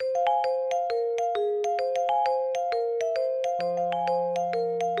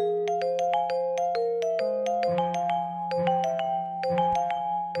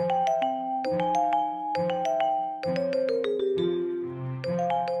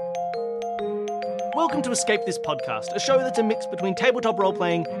Welcome to Escape This Podcast, a show that's a mix between tabletop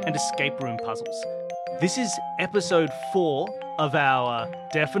role-playing and escape room puzzles. This is episode 4 of our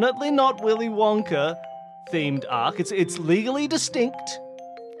Definitely Not Willy Wonka themed arc. It's legally distinct.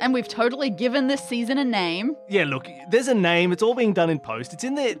 And we've totally given this season a name. Yeah, look, there's a name. It's all being done in post. It's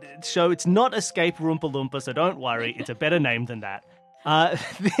in the show. It's not Escape Roompa Loompa, so don't worry. It's a better name than that.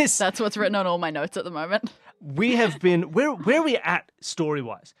 That's what's written on all my notes at the moment. We have been... Where are we at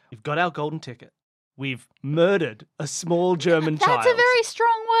story-wise? We've got our golden ticket. We've murdered a small German child. That's a very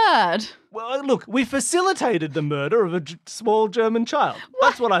strong word. Well, look, we facilitated the murder of a small German child. What?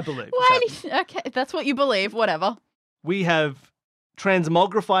 That's what I believe. Okay, that's what you believe, whatever. We have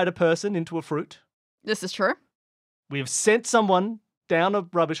transmogrified a person into a fruit. This is true. We have sent someone down a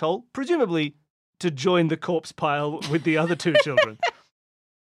rubbish hole, presumably to join the corpse pile with the other two children.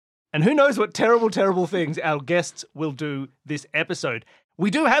 And who knows what terrible, terrible things our guests will do this episode. We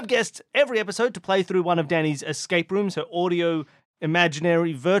do have guests every episode to play through one of Danny's escape rooms, her audio,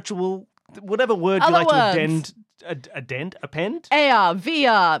 imaginary, virtual, whatever word you like to append. AR,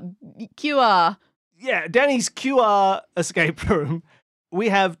 VR, QR. Yeah, Danny's QR escape room. We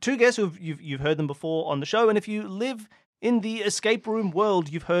have two guests who you've heard them before on the show, and if you live in the escape room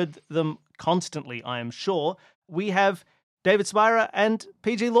world, you've heard them constantly, I am sure. We have David Spira and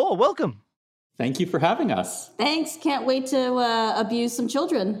PG Law. Welcome. Thank you for having us. Thanks. Can't wait to abuse some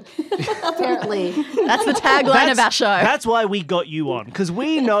children, apparently. That's the tagline of our show. That's why we got you on, because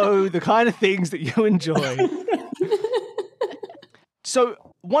we know the kind of things that you enjoy. So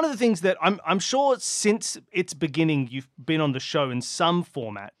one of the things that I'm sure since its beginning you've been on the show in some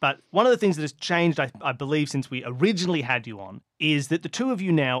format, but one of the things that has changed, I believe, since we originally had you on, is that the two of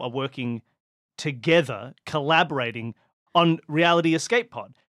you now are working together, collaborating on Reality Escape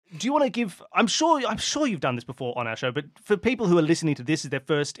Pod. Do you want to give... I'm sure you've done this before on our show, but for people who are listening to this as their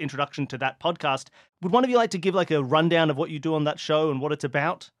first introduction to that podcast, would one of you like to give like a rundown of what you do on that show and what it's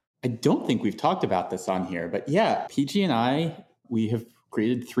about? I don't think we've talked about this on here, but yeah, PG and I, we have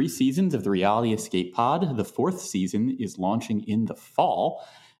created 3 seasons of the Reality Escape Pod. The 4th season is launching in the fall,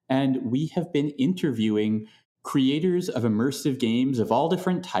 and we have been interviewing creators of immersive games of all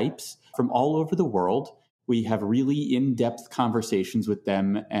different types from all over the world. We have really in-depth conversations with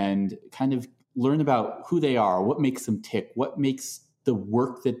them and kind of learn about who they are, what makes them tick, what makes the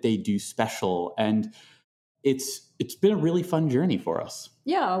work that they do special. And it's been a really fun journey for us.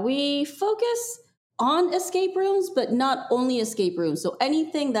 Yeah, we focus on escape rooms, but not only escape rooms. So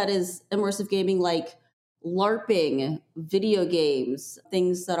anything that is immersive gaming, like LARPing, video games,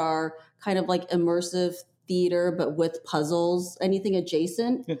 things that are kind of like immersive theater, but with puzzles, anything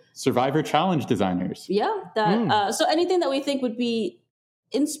adjacent. Survivor challenge designers. Yeah, that. So anything that we think would be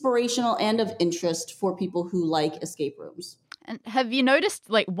inspirational and of interest for people who like escape rooms. And have you noticed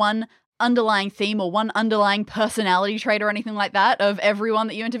like one underlying theme or one underlying personality trait or anything like that of everyone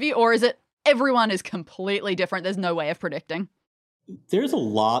that you interview? Or is it everyone is completely different? There's no way of predicting. There's a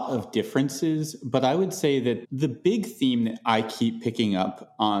lot of differences, but I would say that the big theme that I keep picking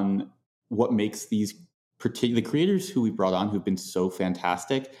up on what makes these the creators who we brought on who've been so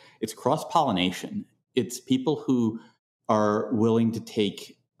fantastic, it's cross-pollination. It's people who are willing to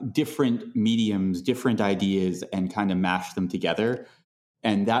take different mediums, different ideas, and kind of mash them together.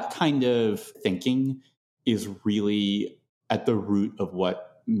 And that kind of thinking is really at the root of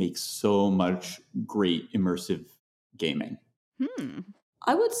what makes so much great immersive gaming.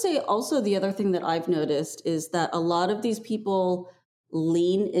 I would say also the other thing that I've noticed is that a lot of these people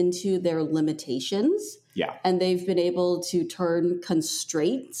lean into their limitations. Yeah. And they've been able to turn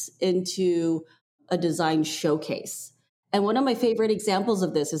constraints into a design showcase. And one of my favorite examples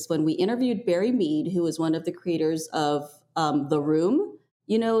of this is when we interviewed Barry Mead, who is one of the creators of The Room.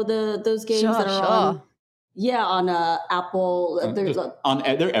 You know, those games that are on Apple.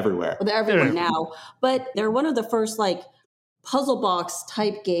 They're everywhere. They're everywhere now. But they're one of the first like puzzle box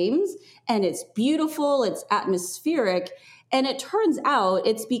type games. And it's beautiful. It's atmospheric. And it turns out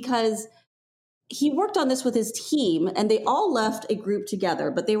it's because he worked on this with his team and they all left a group together,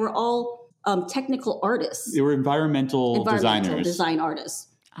 but they were all technical artists. They were environmental design artists.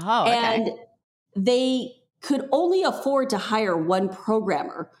 Oh, okay. And they could only afford to hire one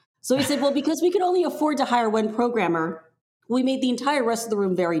programmer. So he said, well, because we could only afford to hire one programmer, we made the entire rest of the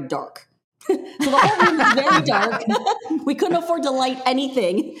room very dark. So the whole room was very dark. We couldn't afford to light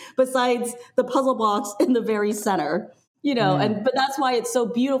anything besides the puzzle box in the very center. You know, but that's why it's so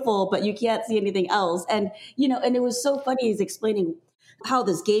beautiful, but you can't see anything else. And, you know, and it was so funny. He's explaining how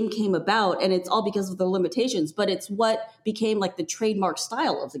this game came about, and it's all because of the limitations, but it's what became like the trademark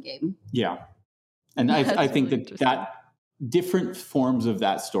style of the game. Yeah. And I think that different forms of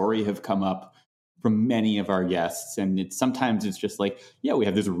that story have come up from many of our guests. And sometimes it's just like, yeah, we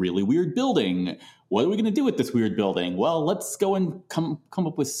have this really weird building. What are we going to do with this weird building? Well, let's go and come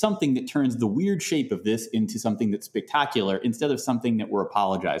up with something that turns the weird shape of this into something that's spectacular instead of something that we're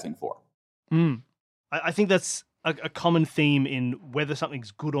apologizing for. I think that's a common theme in whether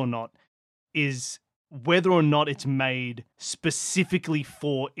something's good or not is whether or not it's made specifically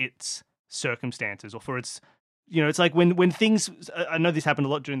for its circumstances or for its, it's like when things, I know this happened a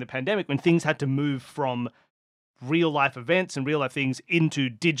lot during the pandemic, when things had to move from real life events and real life things into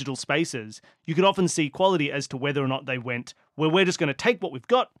digital spaces, you could often see quality as to whether or not they went, well, we're just going to take what we've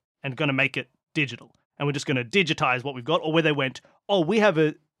got and going to make it digital. And we're just going to digitize what we've got. Or where they went, oh, we have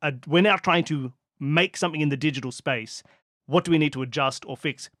we're now trying to make something in the digital space. What do we need to adjust or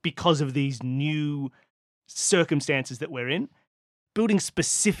fix because of these new circumstances that we're in? Building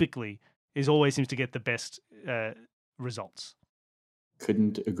specifically always seems to get the best results.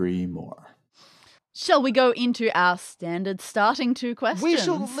 Couldn't agree more. Shall we go into our standard starting 2 questions?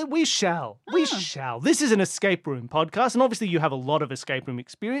 We shall. This is an escape room podcast, and obviously you have a lot of escape room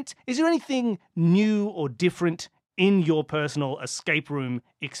experience. Is there anything new or different in your personal escape room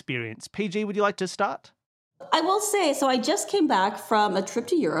experience? PG, would you like to start? I will say, so I just came back from a trip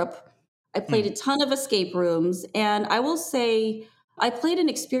to Europe. I played a ton of escape rooms, and I will say I played an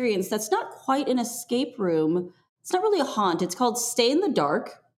experience that's not quite an escape room. It's not really a haunt. It's called Stay in the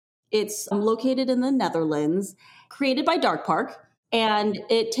Dark. It's located in the Netherlands, created by Dark Park, and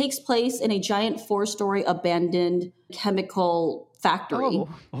it takes place in a giant 4-story abandoned chemical factory.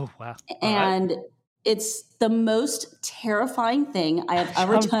 Oh wow. And it's the most terrifying thing I have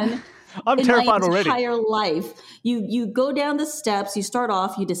ever done. I'm in terrified my already. Entire life. You go down the steps, you start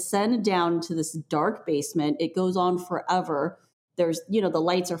off, you descend down to this dark basement. It goes on forever. There's, the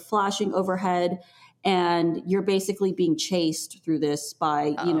lights are flashing overhead, and you're basically being chased through this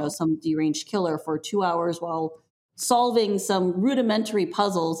by, some deranged killer for 2 hours while solving some rudimentary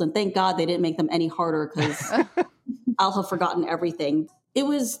puzzles. And thank God they didn't make them any harder, because I'll have forgotten everything. It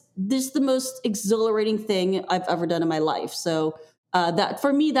was this the most exhilarating thing I've ever done in my life. So that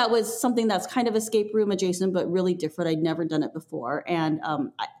for me, that was something that's kind of escape room adjacent, but really different. I'd never done it before. And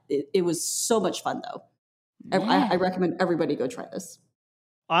it was so much fun, though. Yeah. I recommend everybody go try this.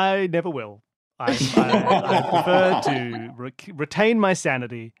 I never will. I prefer to retain my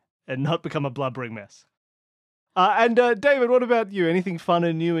sanity and not become a blubbering mess. And David, what about you? Anything fun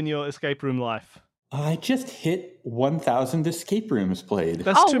and new in your escape room life? I just hit 1,000 escape rooms played.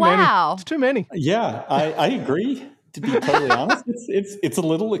 That's too many. It's too many. Yeah, I agree. To be totally honest, it's a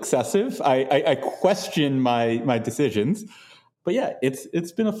little excessive. I question my decisions, but yeah,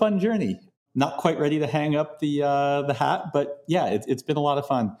 it's been a fun journey. Not quite ready to hang up the hat, but yeah, it's been a lot of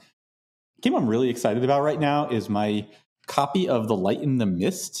fun. The game I'm really excited about right now is my copy of The Light in the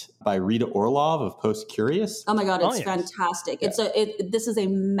Mist by Rita Orlov of Post Curious. Oh my God, it's fantastic. Yeah. This is a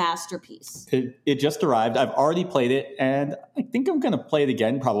masterpiece. It just arrived. I've already played it, and I think I'm going to play it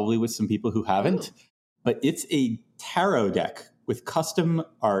again, probably with some people who haven't. Ooh. But it's a tarot deck with custom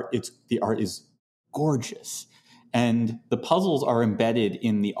art. The art is gorgeous. And the puzzles are embedded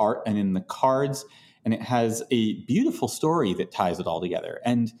in the art and in the cards. And it has a beautiful story that ties it all together.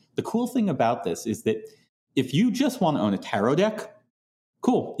 And the cool thing about this is that if you just want to own a tarot deck,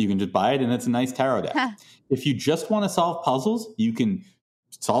 cool. You can just buy it and it's a nice tarot deck. Huh. If you just want to solve puzzles, you can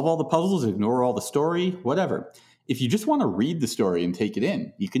solve all the puzzles, ignore all the story, whatever. If you just want to read the story and take it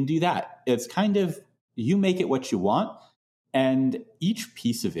in, you can do that. It's kind of, you make it what you want. And each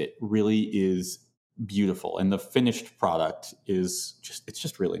piece of it really is beautiful. And the finished product is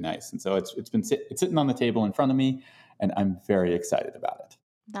just really nice. And so it's sitting on the table in front of me, and I'm very excited about it.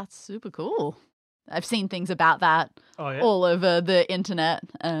 That's super cool. I've seen things about that all over the internet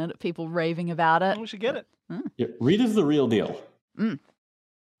and people raving about it. We should get it. Yeah, Rita's the real deal. Mm.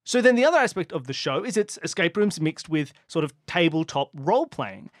 So then the other aspect of the show is it's escape rooms mixed with sort of tabletop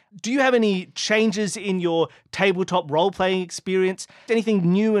role-playing. Do you have any changes in your tabletop role-playing experience?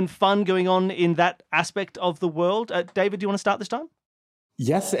 Anything new and fun going on in that aspect of the world? David, do you want to start this time?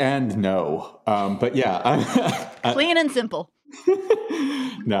 Yes and no. But yeah. Clean and simple.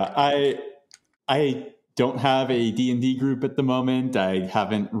 No, I don't have a D&D group at the moment. I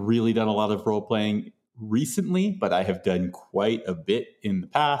haven't really done a lot of role-playing recently, but I have done quite a bit in the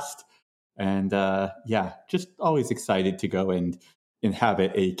past. And just always excited to go and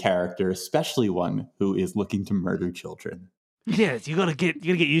inhabit a character, especially one who is looking to murder children. Yes, you gotta get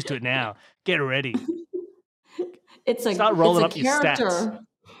used to it now. Get ready. Start rolling up your stats.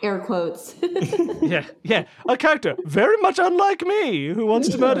 Air quotes. Yeah. A character very much unlike me who wants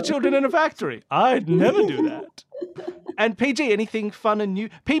to murder children in a factory. I'd never do that. And PG, anything fun and new?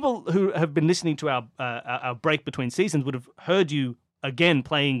 People who have been listening to our break between seasons would have heard you again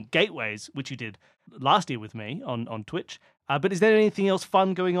playing Gateways, which you did last year with me on Twitch. But is there anything else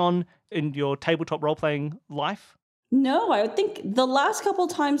fun going on in your tabletop role-playing life? No, I think the last couple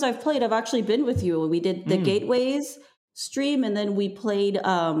times I've played, I've actually been with you. We did the Gateways stream, and then we played,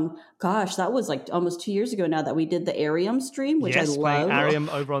 that was like almost 2 years ago now that we did the Arium stream, which I love. Playing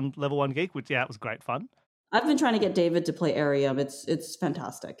Arium over on Level 1 Geek, which, it was great fun. I've been trying to get David to play Arium. It's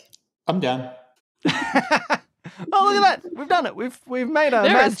fantastic. I'm down. Oh, look at that. We've done it. We've made a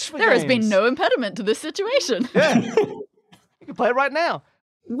match for There has been games. no impediment to this situation. Yeah. You can play it right now.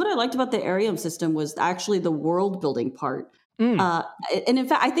 What I liked about the Arium system was actually the world building part. And in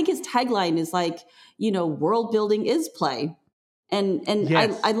fact, I think his tagline is like, world building is play. And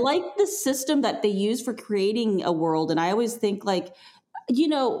yes. I like the system that they use for creating a world. And I always think like,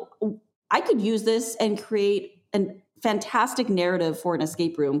 I could use this and create a fantastic narrative for an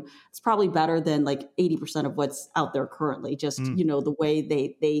escape room. It's probably better than like 80% of what's out there currently. Just, the way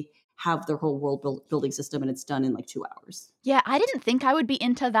they have their whole world building system, and it's done in like 2 hours. Yeah, I didn't think I would be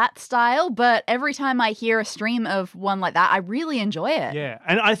into that style, but every time I hear a stream of one like that, I really enjoy it. Yeah,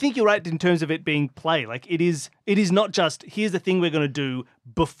 and I think you're right in terms of it being play. Like it is not just, here's the thing we're going to do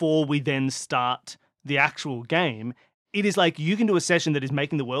before we then start the actual game. It is like you can do a session that is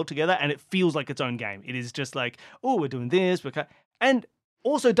making the world together and it feels like its own game. It is just like, oh, we're doing this. And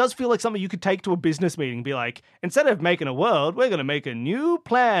also does feel like something you could take to a business meeting and be like, instead of making a world, we're going to make a new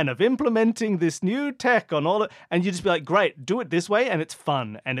plan of implementing this new tech on all it. And you just be like, great, do it this way. And it's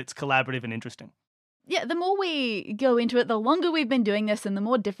fun and it's collaborative and interesting. Yeah, the more we go into it, the longer we've been doing this and the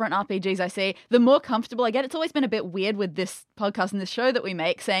more different RPGs I see, the more comfortable I get. It's always been a bit weird with this podcast and this show that we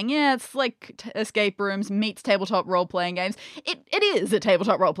make saying, it's like escape rooms meets tabletop role-playing games. It is a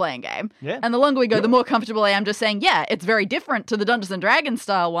tabletop role-playing game. Yeah. And the longer we go, the more comfortable I am just saying, it's very different to the Dungeons & Dragons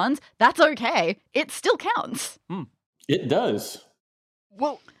style ones. That's okay. It still counts. It does.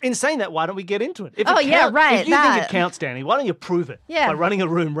 Well, in saying that, why don't we get into it? If right. If you think it counts, Danny, why don't you prove it by running a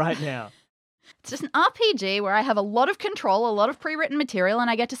room right now? It's just an RPG where I have a lot of control, a lot of pre-written material,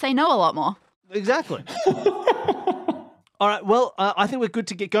 and I get to say no a lot more. Exactly. All right, well, I think we're good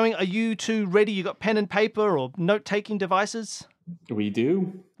to get going. Are you two ready? You got pen and paper or note-taking devices? We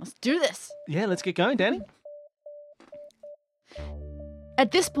do. Let's do this. Yeah, let's get going, Danny.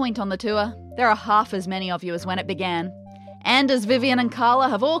 At this point on the tour, there are half as many of you as when it began. And as Vivian and Carla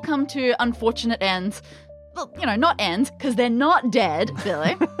have all come to unfortunate ends, well, not ends, because they're not dead,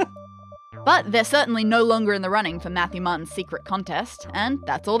 Billy. But they're certainly no longer in the running for Matthew Martin's secret contest, and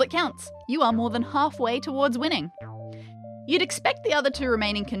that's all that counts. You are more than halfway towards winning. You'd expect the other two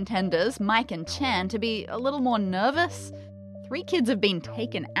remaining contenders, Mike and Chan, to be a little more nervous. 3 kids have been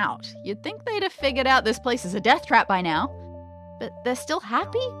taken out. You'd think they'd have figured out this place is a death trap by now. But they're still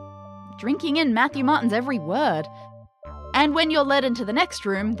happy, drinking in Matthew Martin's every word. And when you're led into the next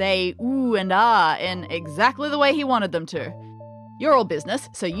room, they ooh and ah in exactly the way he wanted them to. You're all business,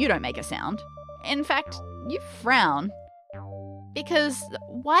 so you don't make a sound. In fact, you frown. Because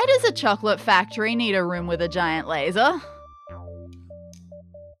why does a chocolate factory need a room with a giant laser?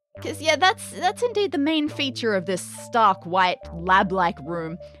 Because, that's indeed the main feature of this stark white lab-like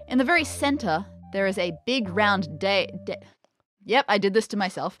room. In the very center, there is a big round Yep, I did this to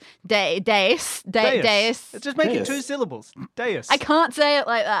myself. Dais. Just make it 2 syllables. Dais. I can't say it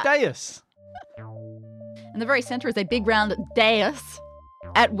like that. Dais. In the very center is a big round dais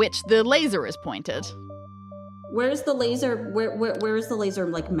at which the laser is pointed. Where's the laser? Where is the laser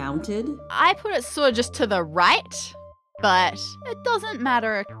like mounted? I put it sort of just to the right, but it doesn't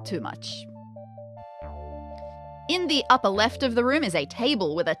matter too much. In the upper left of the room is a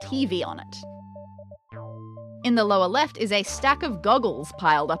table with a TV on it. In the lower left is a stack of goggles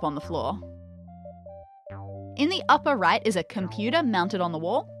piled up on the floor. In the upper right is a computer mounted on the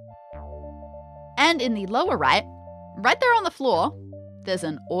wall. And in the lower right there on the floor, there's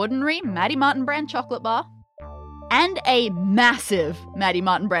an ordinary Matty Martin brand chocolate bar and a massive Matty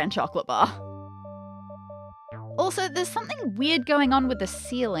Martin brand chocolate bar. Also, there's something weird going on with the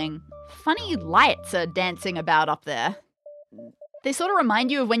ceiling. Funny lights are dancing about up there. They sort of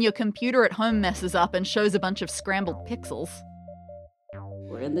remind you of when your computer at home messes up and shows a bunch of scrambled pixels.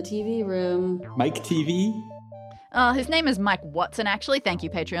 We're in the TV room. Mike TV? His name is Mike Watson, actually. Thank you,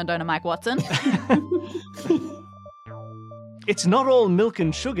 Patreon donor Mike Watson. It's not all milk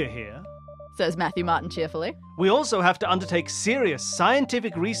and sugar here, says Matthew Martin cheerfully. We also have to undertake serious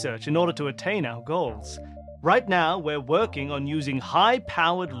scientific research in order to attain our goals. Right now, we're working on using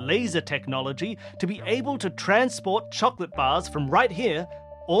high-powered laser technology to be able to transport chocolate bars from right here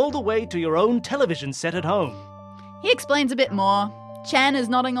all the way to your own television set at home. He explains a bit more. Chan is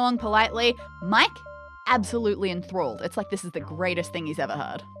nodding along politely. Mike, absolutely enthralled. It's like this is the greatest thing he's ever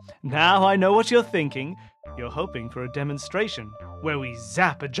heard. Now I know what you're thinking. You're hoping for a demonstration where we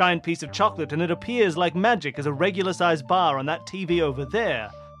zap a giant piece of chocolate and it appears like magic as a regular-sized bar on that TV over there.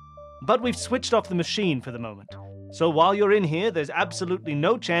 But we've switched off the machine for the moment. So while you're in here, there's absolutely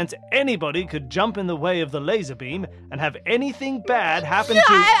no chance anybody could jump in the way of the laser beam and have anything bad happen to...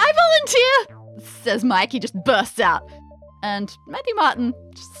 I volunteer, says Mike. He just bursts out. And Matthew Martin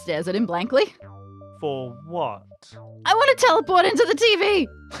just stares at him blankly. For what? I want to teleport into the TV.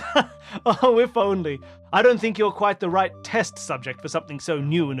 Oh, if only. I don't think you're quite the right test subject for something so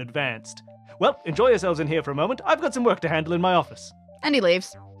new and advanced. Well, enjoy yourselves in here for a moment. I've got some work to handle in my office. And he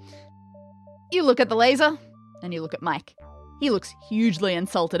leaves. You look at the laser, and you look at Mike. He looks hugely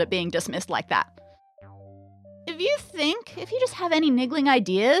insulted at being dismissed like that. If you just have any niggling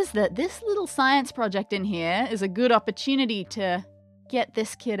ideas that this little science project in here is a good opportunity to get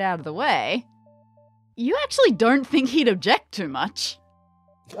this kid out of the way, you actually don't think he'd object too much.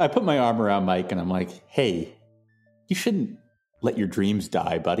 I put my arm around Mike and I'm like, hey, you shouldn't let your dreams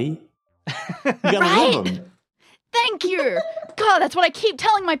die, buddy. You gotta live them. Thank you. God, that's what I keep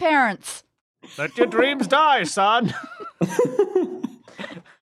telling my parents. Let your dreams die, son.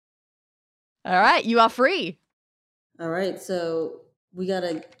 All right, you are free. All right, so we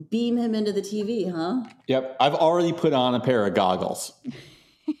gotta beam him into the TV, huh? Yep, I've already put on a pair of goggles.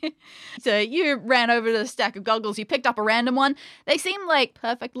 So you ran over to the stack of goggles. You picked up a random one. They seem like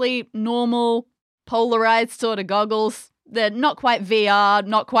perfectly normal, polarized sort of goggles. They're not quite VR,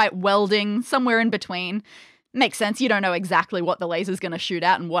 not quite welding, somewhere in between. Makes sense. You don't know exactly what the laser's going to shoot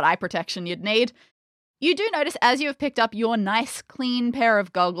out and what eye protection you'd need. You do notice as you have picked up your nice, clean pair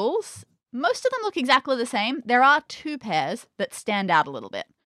of goggles, most of them look exactly the same. There are two pairs that stand out a little bit.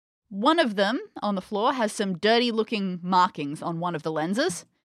 One of them on the floor has some dirty-looking markings on one of the lenses,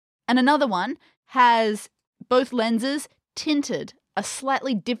 and another one has both lenses tinted a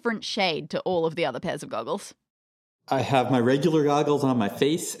slightly different shade to all of the other pairs of goggles. I have my regular goggles on my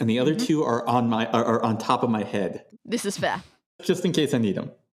face, and the other two are on top of my head. This is fair. Just in case I need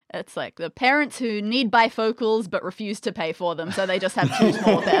them. It's like the parents who need bifocals but refuse to pay for them, so they just have two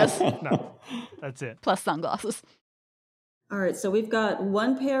smaller pairs. No, that's it. Plus sunglasses. All right, so we've got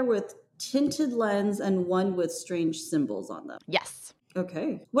one pair with tinted lens and one with strange symbols on them. Yes.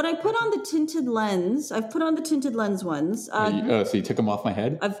 Okay. When I put on the tinted lens, I've put on the tinted lens ones. So you took them off my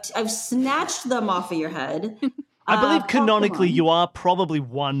head? I've snatched them off of your head. I believe canonically you are probably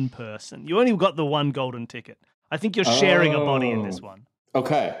one person. You only got the one golden ticket. I think you're sharing a body in this one.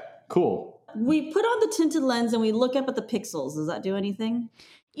 Okay, cool. We put on the tinted lens and we look up at the pixels. Does that do anything?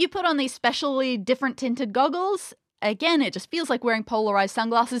 You put on these specially different tinted goggles. Again, it just feels like wearing polarized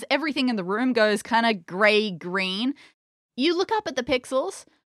sunglasses. Everything in the room goes kind of gray-green. You look up at the pixels.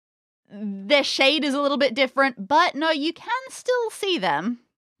 Their shade is a little bit different, but no, you can still see them.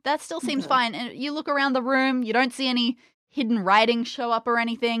 That still seems fine. And you look around the room, you don't see any hidden writing show up or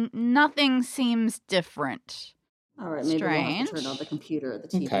anything. Nothing seems different. All right, maybe we'll have to turn on the computer or the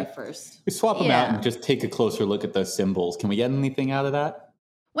TV first. We swap them out and just take a closer look at the symbols. Can we get anything out of that?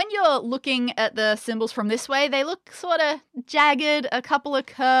 When you're looking at the symbols from this way, they look sort of jagged, a couple of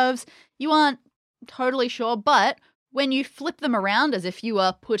curves. You aren't totally sure, but when you flip them around as if you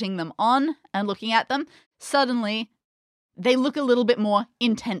were putting them on and looking at them, suddenly they look a little bit more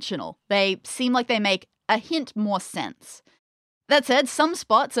intentional. They seem like they make a hint more sense. That said, some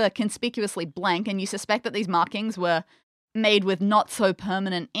spots are conspicuously blank, and you suspect that these markings were made with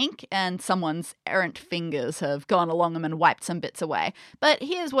not-so-permanent ink, and someone's errant fingers have gone along them and wiped some bits away. But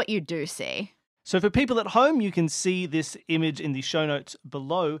here's what you do see. So for people at home, you can see this image in the show notes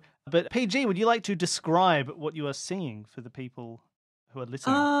below. But PG, would you like to describe what you are seeing for the people who are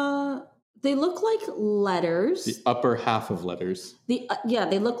listening? They look like letters. The upper half of letters. They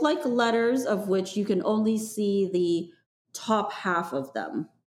look like letters of which you can only see the top half of them.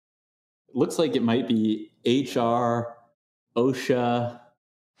 It looks like it might be HR, OSHA.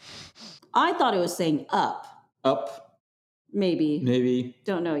 I thought it was saying up. Up. Maybe.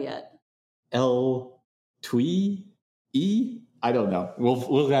 Don't know yet. L, twee, E? I don't know.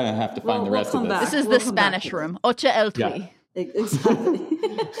 We'll kind of have to find the rest of this. This is the Spanish room. Ocha el twee. Yeah, exactly.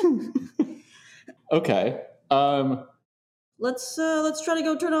 Okay. Let's try to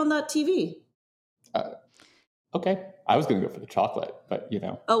go turn on that TV. Okay. I was going to go for the chocolate, but you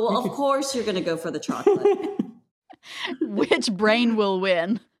know. Oh, well, of course you're going to go for the chocolate. Which brain will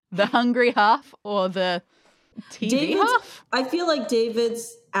win? The hungry half or the TV half? I feel like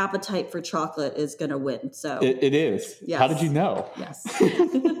David's appetite for chocolate is going to win. So It is. Yes. How did you know? yes.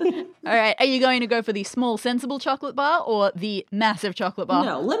 All right, are you going to go for the small sensible chocolate bar or the massive chocolate bar?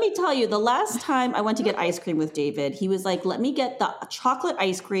 No, let me tell you, the last time I went to get ice cream with David, he was like, let me get the chocolate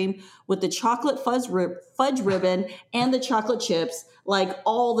ice cream with the chocolate fudge ribbon and the chocolate chips, like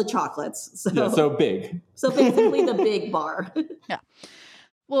all the chocolates. So big. So basically the big bar. Yeah.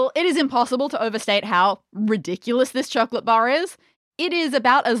 Well, it is impossible to overstate how ridiculous this chocolate bar is. It is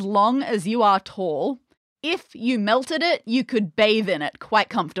about as long as you are tall. If you melted it, you could bathe in it quite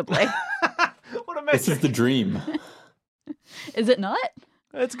comfortably. What a This mess. is the dream. Is it not?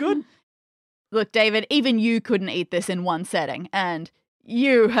 That's good. Look, David, even you couldn't eat this in one setting, and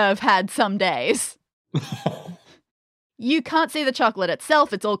you have had some days. You can't see the chocolate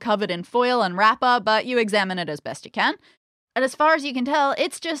itself. It's all covered in foil and wrapper, but you examine it as best you can. And as far as you can tell,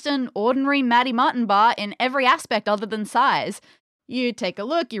 it's just an ordinary Matty Martin bar in every aspect other than size. You take a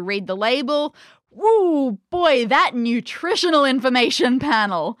look, you read the label. Woo, boy, that nutritional information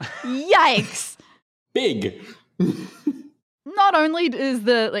panel. Yikes. Big. Not only is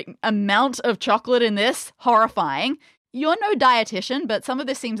the amount of chocolate in this horrifying, you're no dietitian, but some of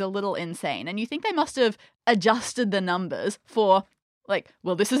this seems a little insane. And you think they must have adjusted the numbers for,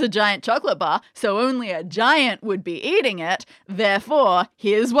 well, this is a giant chocolate bar, so only a giant would be eating it. Therefore,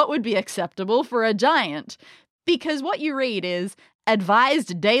 here's what would be acceptable for a giant. Because what you read is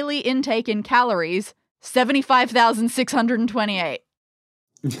advised daily intake in calories, 75,628.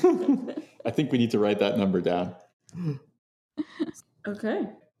 I think we need to write that number down. Okay.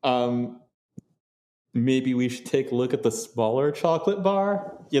 Maybe we should take a look at the smaller chocolate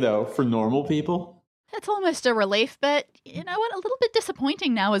bar, for normal people. It's almost a relief, but you know what? A little bit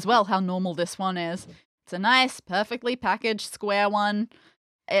disappointing now as well how normal this one is. It's a nice, perfectly packaged square one.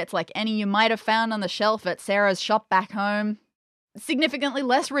 It's like any you might have found on the shelf at Sarah's shop back home. Significantly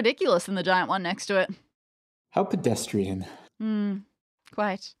less ridiculous than the giant one next to it. How pedestrian.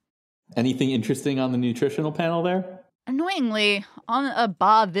 Quite. Anything interesting on the nutritional panel there? Annoyingly, on a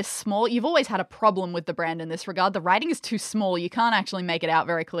bar this small, you've always had a problem with the brand in this regard. The writing is too small. You can't actually make it out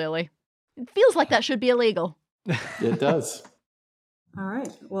very clearly. It feels like that should be illegal. It does. All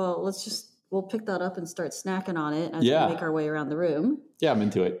right. Well, we'll pick that up and start snacking on it as Yeah. we make our way around the room. Yeah, I'm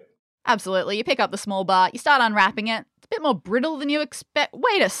into it. Absolutely. You pick up the small bar, you start unwrapping it. It's a bit more brittle than you expect.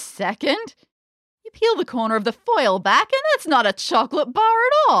 Wait a second. You peel the corner of the foil back, and it's not a chocolate bar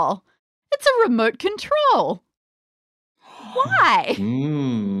at all. It's a remote control. Why?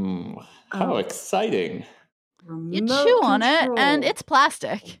 How exciting. You chew on it, and it's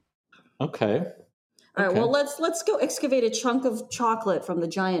plastic. Okay. All right, Okay. well, let's go excavate a chunk of chocolate from the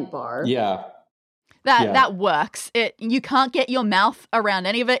giant bar. Yeah. That works. You can't get your mouth around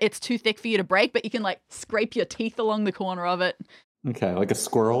any of it. It's too thick for you to break, but you can scrape your teeth along the corner of it. Okay, like a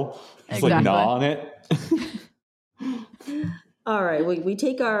squirrel. Just Exactly. gnaw on it. All right, we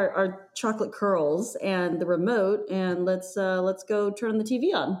take our chocolate curls and the remote, and let's go turn the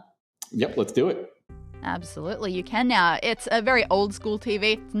TV on. Yep, let's do it. Absolutely, you can now. It's a very old school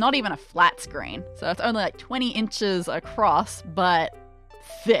TV. It's not even a flat screen, so it's only 20 inches across, but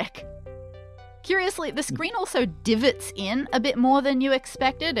thick. Curiously, the screen also divots in a bit more than you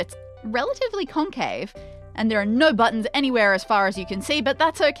expected. It's relatively concave, and there are no buttons anywhere as far as you can see, but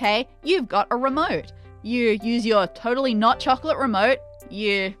that's okay. You've got a remote. You use your totally not chocolate remote,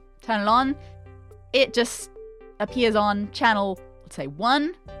 you turn it on, it just appears on channel, let's say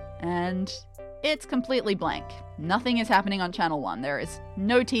 1, and it's completely blank. Nothing is happening on channel 1. There is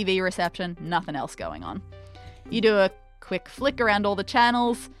no TV reception, nothing else going on. You do a quick flick around all the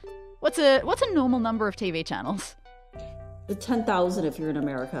channels. What's a normal number of TV channels? 10,000 if you're in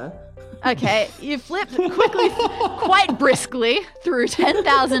America. Okay, you flip quickly, quite briskly, through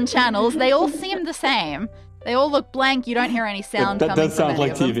 10,000 channels. They all seem the same. They all look blank. You don't hear any sound That coming does sound from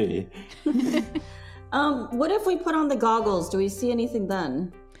any like of them. TV. What if we put on the goggles? Do we see anything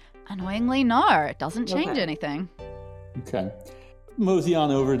then? Annoyingly, no. It doesn't change Okay. anything. Okay. Mosey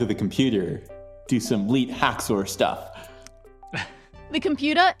on over to the computer. Do some Leet Hacksaw stuff. The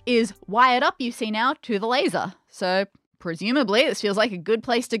computer is wired up, you see now, to the laser. So presumably, this feels like a good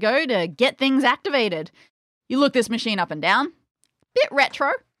place to go to get things activated. You look this machine up and down. Bit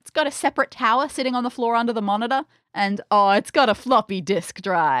retro. It's got a separate tower sitting on the floor under the monitor. And, it's got a floppy disk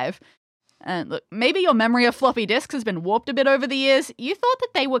drive. And look, maybe your memory of floppy disks has been warped a bit over the years. You thought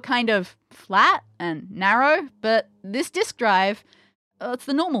that they were kind of flat and narrow, but this disk drive, it's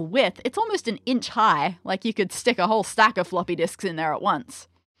the normal width. It's almost an inch high, like you could stick a whole stack of floppy disks in there at once.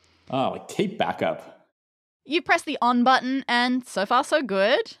 Oh, like tape backup. You press the on button, and so far so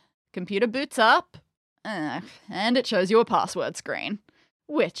good. Computer boots up. And it shows you a password screen,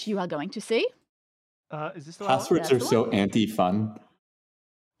 which you are going to see. Is this the one? Passwords That's are the so anti-fun.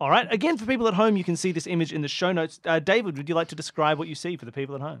 All right. Again, for people at home, you can see this image in the show notes. David, would you like to describe what you see for the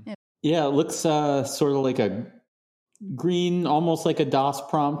people at home? Yeah, it looks sort of like a green, almost like a DOS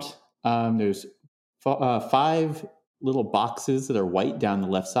prompt. There's 5 little boxes that are white down the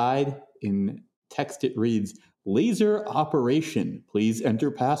left side. In text, it reads, laser operation. Please enter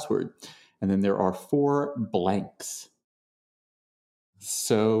password. And then there are 4 blanks.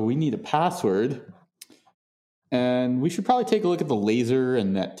 So we need a password. And we should probably take a look at the laser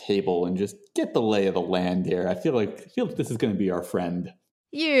and that table and just get the lay of the land here. I feel like this is going to be our friend.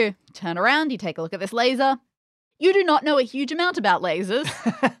 You turn around, you take a look at this laser. You do not know a huge amount about lasers.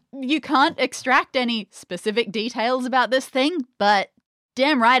 You can't extract any specific details about this thing, but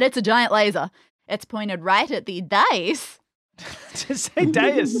damn right, it's a giant laser. It's pointed right at the dais. Just say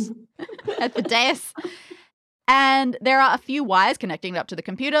dais. At the dais. And there are a few wires connecting it up to the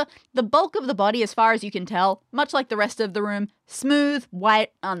computer. The bulk of the body, as far as you can tell, much like the rest of the room, smooth,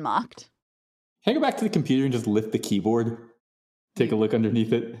 white, unmarked. Can I go back to the computer and just lift the keyboard? Take a look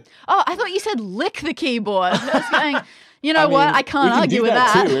underneath it. Oh, I thought you said lick the keyboard. I was going, you know what? I can't we can argue do with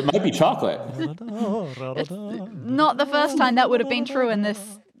that. that. Too. It might be chocolate. It's not the first time that would have been true in this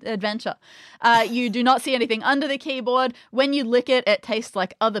adventure. You do not see anything under the keyboard. When you lick it, it tastes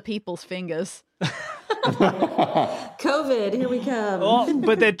like other people's fingers. COVID, here we come. Oh,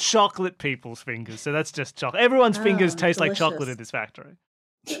 but they're chocolate people's fingers, so that's just chocolate. Everyone's fingers taste like chocolate in this factory.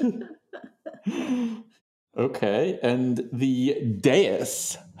 Okay, and the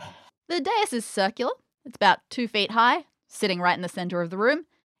dais. The dais is circular. It's about 2 feet high, sitting right in the center of the room.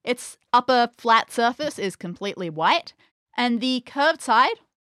 Its upper flat surface is completely white, and the curved side,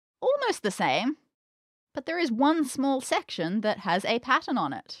 almost the same, but there is one small section that has a pattern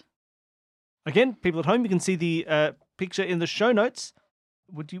on it. Again, people at home, you can see the picture in the show notes.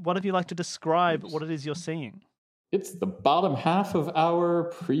 One of you like to describe what it is you're seeing? It's the bottom half of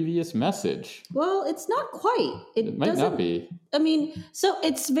our previous message. Well, it's not quite. It might not be. I mean, so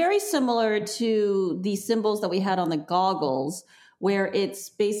it's very similar to the symbols that we had on the goggles, where it's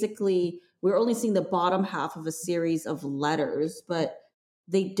basically, we're only seeing the bottom half of a series of letters, but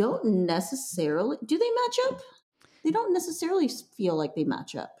they don't necessarily, do they match up? They don't necessarily feel like they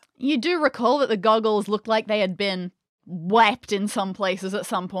match up. You do recall that the goggles looked like they had been wiped in some places at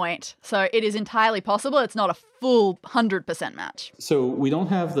some point. So it is entirely possible. It's not a full 100% match. So we don't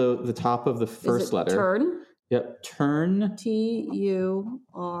have the top of the first letter. Turn? Yep, turn. Turn.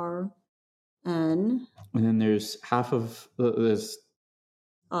 And then there's half of there's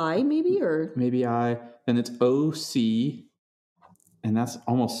I maybe, or maybe I. Then it's OC, and that's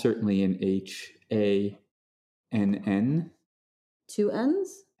almost certainly an HANN. 2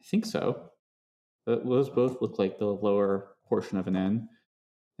 N's? I think so. Those both look like the lower portion of an N.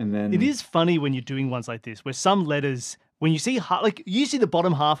 And then It is funny when you're doing ones like this, where some letters, when you see you see the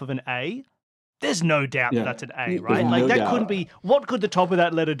bottom half of an A, there's no doubt that that's an A, right? Yeah. Like No that doubt. couldn't be. What could the top of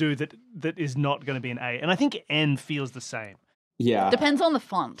that letter do that is not going to be an A? And I think N feels the same. Yeah. Depends on the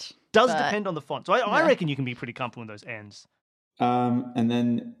font. Does But- depend on the font. So I Yeah. reckon you can be pretty comfortable with those N's. And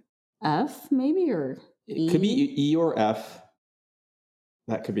then F maybe, or it could be E or F.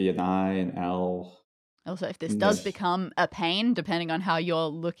 That could be an I, an L. Also, if this does Yes. become a pain, depending on how you're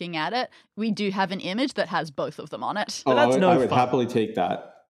looking at it, we do have an image that has both of them on it. But that's no I would fun. happily take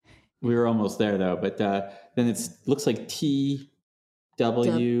that. We were almost there though, but then it looks like T,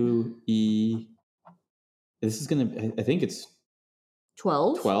 W, E. This is gonna. I think it's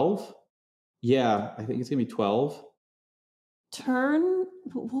 12? 12. Yeah, I think it's gonna be 12. Turn,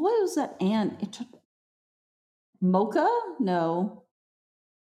 what was that? Mocha? No.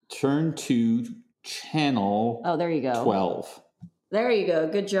 Turn to channel Oh, there you go. 12. There you go.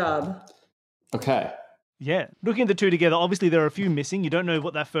 Good job. Okay. Yeah. Looking at the two together, obviously there are a few missing. You don't know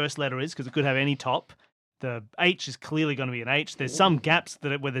what that first letter is because it could have any top. The H is clearly going to be an H. There's some gaps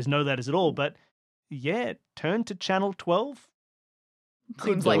where there's no letters at all, but yeah, turn to channel 12.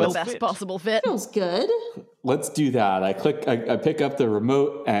 Seems like the well best fit. possible fit. Feels good. Let's do that. I pick up the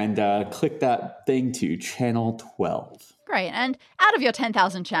remote and click that thing to channel 12. Great. And out of your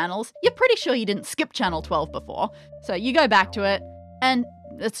 10,000 channels, you're pretty sure you didn't skip channel 12 before. So you go back to it, and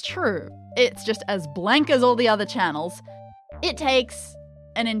it's true. It's just as blank as all the other channels. It takes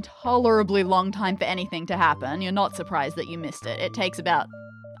an intolerably long time for anything to happen. You're not surprised that you missed it. It takes about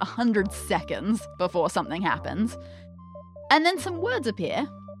 100 seconds before something happens. And then some words appear.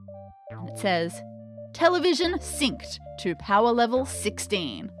 And it says, television synced to power level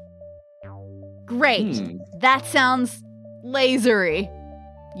 16. Great. That sounds lasery.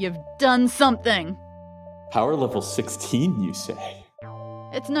 You've done something. Power level 16, you say?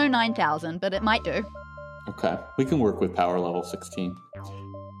 It's no 9,000, but it might do. Okay, we can work with power level 16.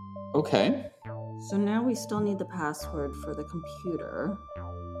 Okay. So now we still need the password for the computer.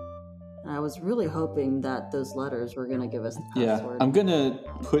 And I was really hoping that those letters were going to give us the password. Yeah, I'm going to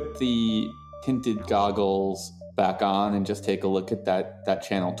put the tinted goggles back on and just take a look at that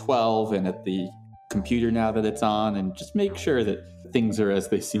channel 12 and at the computer now that it's on and just make sure that things are as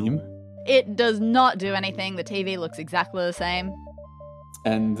they seem. It does not do anything. The TV looks exactly the same.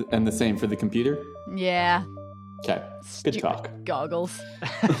 And the same for the computer? Yeah. Okay, good talk. Goggles.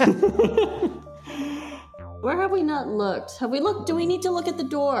 Where have we not looked? Have we looked? Do we need to look at the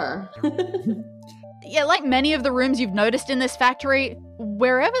door? Yeah, like many of the rooms you've noticed in this factory,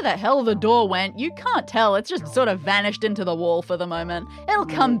 wherever the hell the door went, you can't tell. It's just sort of vanished into the wall for the moment. It'll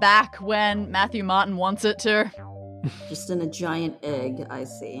come back when Matthew Martin wants it to. Just in a giant egg, I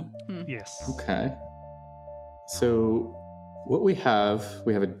see. Yes. Okay. So what we have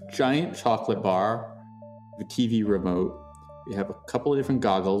a giant chocolate bar, the TV remote, we have a couple of different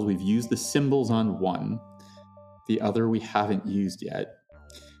goggles. We've used the symbols on one. The other we haven't used yet.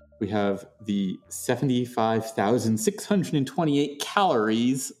 We have the 75,628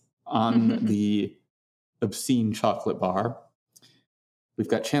 calories on the obscene chocolate bar. We've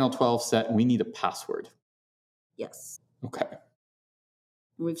got channel 12 set, and we need a password. Yes. Okay.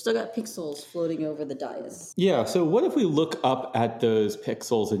 We've still got pixels floating over the dais. Yeah, so what if we look up at those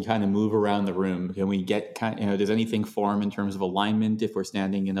pixels and kind of move around the room? Can we get does anything form in terms of alignment if we're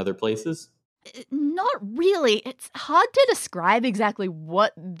standing in other places? Not really. It's hard to describe exactly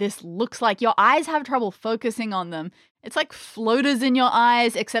what this looks like. Your eyes have trouble focusing on them. It's like floaters in your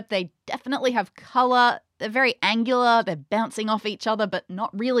eyes, except they definitely have color. They're very angular. They're bouncing off each other, but not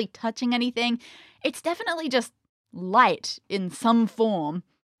really touching anything. It's definitely just light in some form.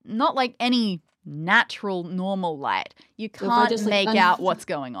 Not like any natural, normal light. You can't make out what's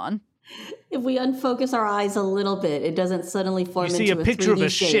going on. If we unfocus our eyes a little bit, it doesn't suddenly form into a 3D You see a picture of a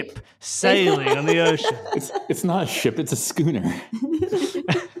shape. ship sailing on the ocean. It's not a ship, it's a schooner.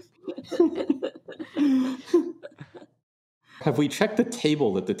 Have we checked the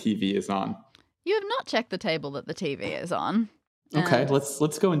table that the TV is on? You have not checked the table that the TV is on. Okay, And,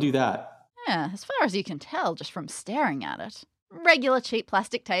 let's go and do that. yeah, as far as you can tell just from staring at it. Regular cheap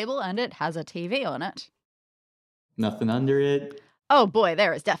plastic table, and it has a TV on it. Nothing under it. Oh boy,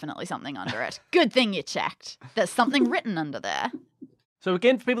 there is definitely something under it. Good thing you checked. There's something written under there. So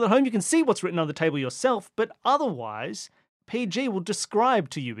again, for people at home, you can see what's written on the table yourself, but otherwise, PG will describe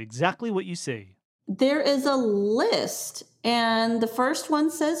to you exactly what you see. There is a list, and the first one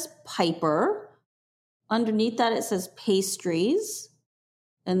says Piper. Underneath that, it says pastries,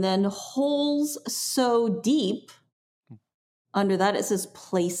 and then holes so deep. Under that, it says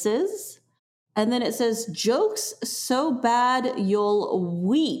places. And then it says, jokes so bad you'll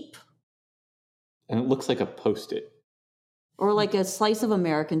weep. And it looks like a Post-it. Or like a slice of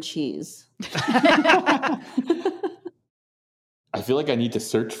American cheese. I feel like I need to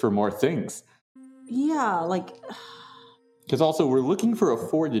search for more things. Yeah, like... Because also, we're looking for a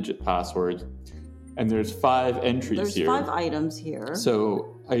 4-digit password, and there's 5 entries here. There's 5 items here.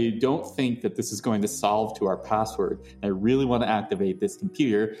 So I don't think that this is going to solve to our password. I really want to activate this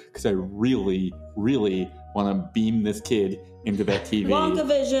computer because I really, really want to beam this kid into that TV Wonka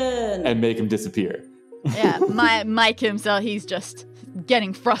vision! and make him disappear. Yeah, Mike himself, he's just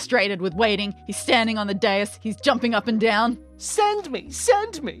getting frustrated with waiting. He's standing on the dais. He's jumping up and down. Send me,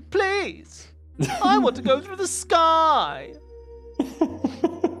 please. I want to go through the sky.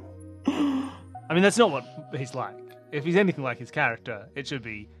 I mean, that's not what he's like. If he's anything like his character, it should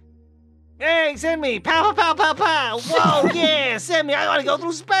be, hey, send me, pow, pow, pow, pow, pow. Whoa, yeah, send me. I want to go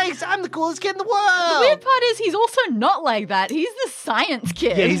through space. I'm the coolest kid in the world. The weird part is he's also not like that. He's the science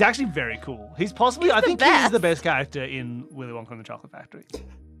kid. Yeah, he's actually very cool. He's possibly, He's I the think he's best. the best character in Willy Wonka and the Chocolate Factory.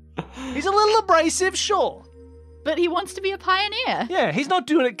 He's a little abrasive, sure. But he wants to be a pioneer. Yeah, he's not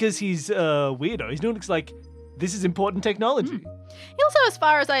doing it because he's a weirdo. He's doing it because, like, this is important technology. He also, as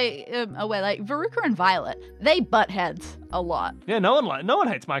far as I am aware, like Veruca and Violet, they butt heads a lot. Yeah, no one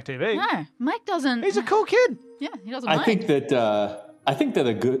hates Mike TV. No, Mike doesn't. He's a cool kid. Yeah, he doesn't I mind. think that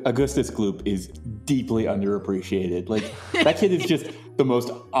Augustus Gloop is deeply underappreciated. Like, that kid is just the most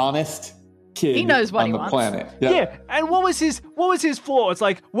honest kid He knows what on he the wants. planet. Yeah, and what was his flaw? It's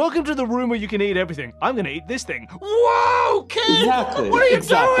like, welcome to the room where you can eat everything. I'm gonna eat this thing. Whoa, kid! Exactly. What are you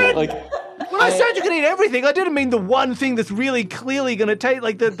exactly. doing? Like, When I said you can eat everything, I didn't mean the one thing that's really clearly gonna taste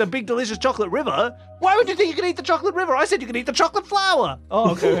like the big delicious chocolate river. Why would you think you could eat the chocolate river? I said you could eat the chocolate flower.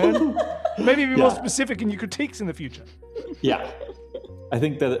 Oh, okay, man. Maybe be more specific in your critiques in the future. yeah. I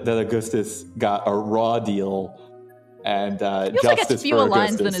think that Augustus got a raw deal, and He also justice gets fewer for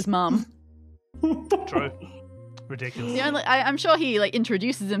lines Augustus. than his mum. True. Ridiculous. I'm sure he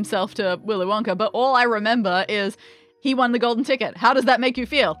introduces himself to Willy Wonka, but all I remember is he won the golden ticket. How does that make you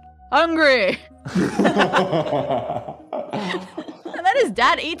feel? Hungry. And then his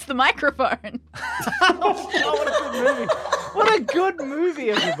dad eats the microphone. Oh, what a good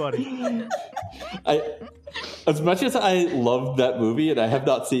movie, everybody. As much as I loved that movie, and I have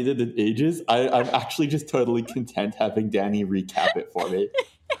not seen it in ages, I'm actually just totally content having Danny recap it for me.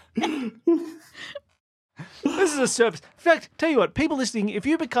 This is a service. In fact, tell you what, people listening, if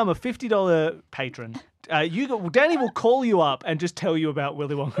you become a $50 patron, Danny will call you up and just tell you about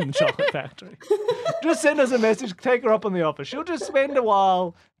Willy Wonka and the Chocolate Factory. Just send us a message, take her up on the offer. She'll just spend a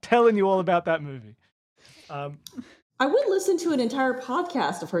while telling you all about that movie. I would listen to an entire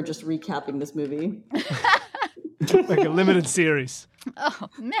podcast of her just recapping this movie. Like a limited series. Oh,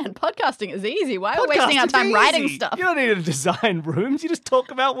 man, podcasting is easy. Why are we wasting our time writing stuff? You don't need to design rooms. You just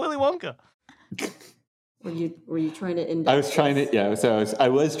talk about Willy Wonka. Were you trying to index? I was trying to, yeah. So I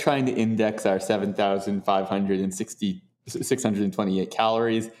was trying to index our 628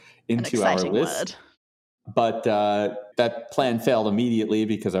 calories into our list, word. But that plan failed immediately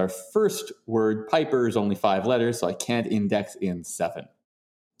because our first word, Piper, is only 5 letters, so I can't index in 7.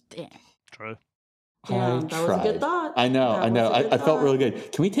 Damn. True. Yeah, that was a good thought. I know. That was a good I felt thought. really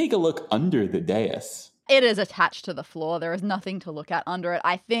good. Can we take a look under the dais? It is attached to the floor. There is nothing to look at under it.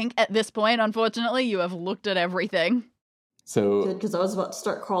 I think at this point, unfortunately, you have looked at everything. So Good, because I was about to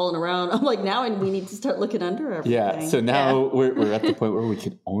start crawling around. I'm like, now we need to start looking under everything. yeah. So now we're at the point where we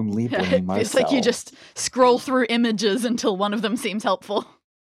can only blame ourselves. It's like you just scroll through images until one of them seems helpful.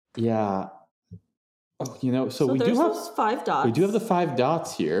 Yeah. Oh, so we there's do have those 5 dots. we do have the 5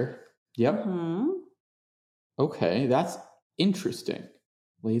 dots here. Yep. Mhm. Okay, that's interesting.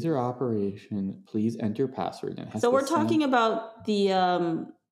 Laser operation. Please enter password. And it has So the we're same- talking about the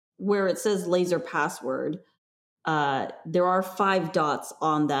where it says laser password. There are 5 dots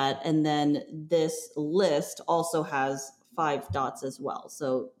on that, and then this list also has 5 dots as well.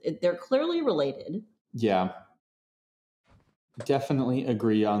 So they're clearly related. Yeah. Definitely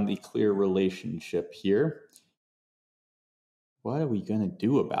agree on the clear relationship here. What are we gonna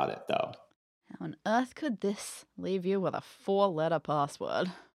do about it, though? How on earth could this leave you with a 4-letter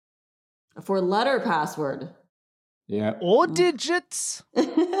password? A 4-letter password. Yeah. Or digits.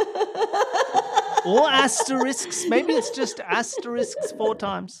 Or asterisks. Maybe it's just asterisks 4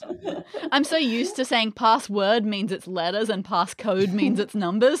 times. I'm so used to saying password means it's letters and passcode means it's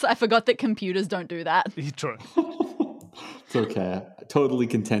numbers. I forgot that computers don't do that. True. It's okay. Totally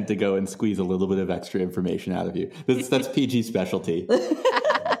content to go and squeeze a little bit of extra information out of you. That's PG specialty.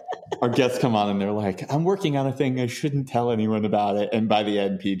 Our guests come on and they're like, I'm working on a thing. I shouldn't tell anyone about it. And by the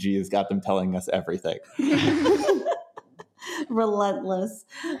end, PG has got them telling us everything. Relentless.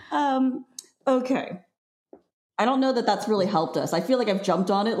 Okay. I don't know that that's really helped us. I feel like I've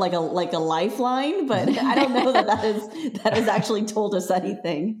jumped on it like a lifeline, but I don't know that has actually told us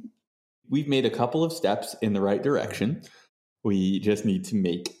anything. We've made a couple of steps in the right direction. We just need to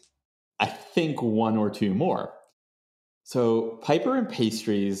make, I think, 1 or 2 more. So Piper and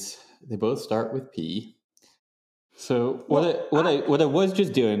pastries, they both start with P. So what I was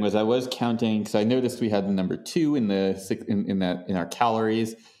just doing was I was counting, because I noticed we had the number 2 in our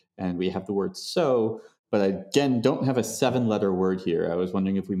calories, and we have the word so, but I again don't have a 7-letter word here. I was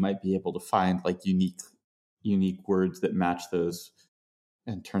wondering if we might be able to find like unique words that match those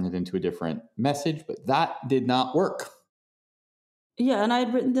and turn it into a different message, but that did not work. Yeah, and I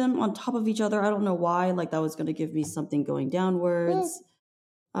had written them on top of each other. I don't know why. Like that was going to give me something going downwards.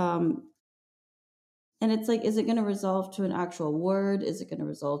 And it's like, is it going to resolve to an actual word? Is it going to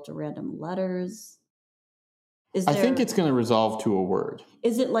resolve to random letters? I think it's going to resolve to a word.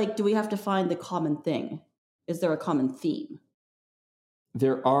 Is it like, do we have to find the common thing? Is there a common theme?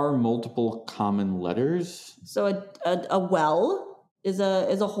 There are multiple common letters. So a well is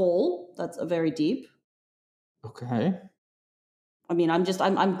a hole. That's a very deep. Okay. I mean, I'm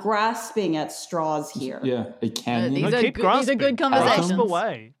grasping at straws here. Yeah, a canyon. These No, are keep good- these are good grasping. conversations. Grasp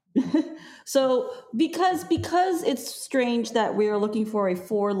away. So because it's strange that we are looking for a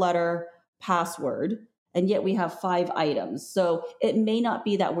 4-letter password, and yet we have 5 items. So it may not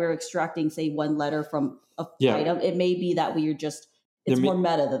be that we're extracting, say, 1 letter from a item. It may be that we are just, more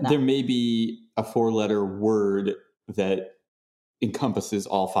meta than that. There may be a 4-letter word that encompasses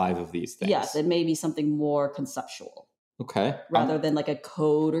all 5 of these things. Yes, it may be something more conceptual. Okay. Rather than like a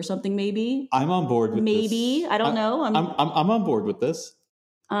code or something, maybe. I'm on board with this. Maybe. I don't know. I'm on board with this.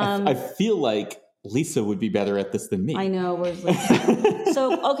 I feel like Lisa would be better at this than me. I know.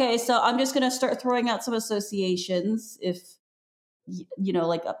 So I'm just going to start throwing out some associations. If,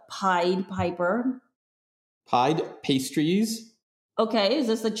 like a Pied Piper. Pied pastries. Okay, is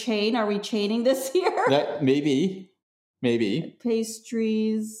this a chain? Are we chaining this here? That maybe.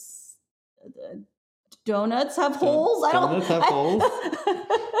 Pastries. Donuts have holes? Donuts have holes?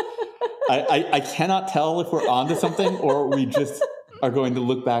 I cannot tell if we're onto something or we just are going to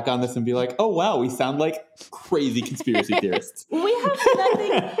look back on this and be like, oh wow, we sound like crazy conspiracy theorists. We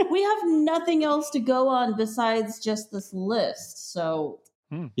have nothing else to go on besides just this list. So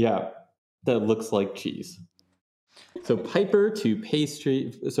yeah, that looks like cheese. So Piper to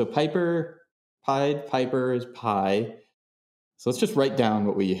pastry. So Piper, Pied, Piper is pie. So let's just write down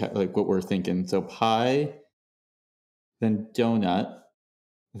what what we're thinking. So pie, then donut,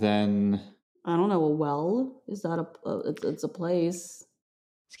 then I don't know. A well, is that it's a place?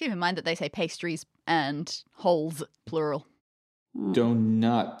 Just keep in mind that they say pastries and holes plural.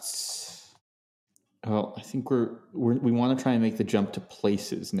 Donuts. Well, I think we want to try and make the jump to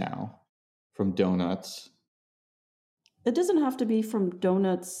places now from donuts. It doesn't have to be from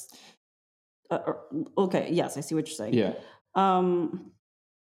donuts. Okay, yes, I see what you're saying. Yeah. A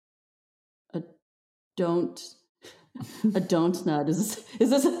don't nut. Is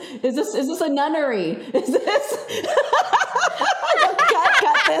this a nunnery? Is this?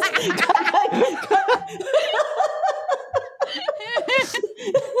 Cut this.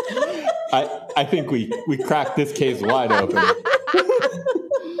 I think we cracked this case wide open.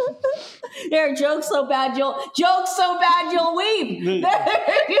 Here, joke so bad you'll weep.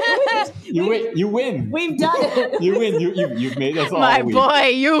 You win. We've done it. You win. You've made us all My weep. boy,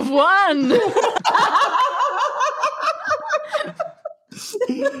 you've won.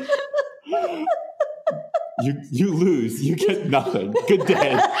 You lose. You get nothing. Good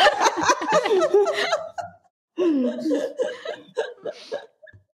day.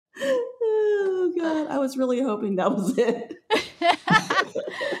 Oh God, I was really hoping that was it.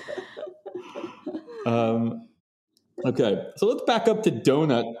 Okay, so let's back up to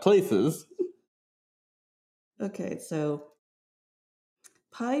donut places. Okay, so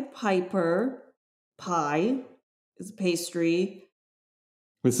Pied Piper, pie is a pastry.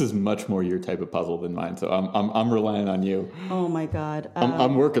 This is much more your type of puzzle than mine, so I'm relying on you. Oh my God,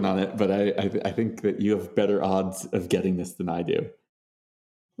 I'm working on it, but I think that you have better odds of getting this than I do.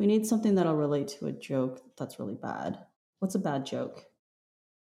 we need something that'll relate to a joke that's really bad. What's a bad joke?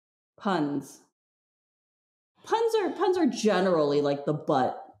 Puns. Puns are generally like the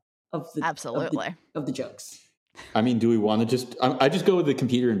butt of the Absolutely. of the jokes. I mean, do we want to just... I just go with the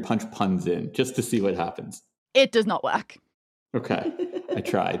computer and punch puns in, just to see what happens. It does not work. Okay, I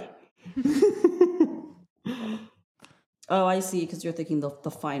tried. Oh, I see, because you're thinking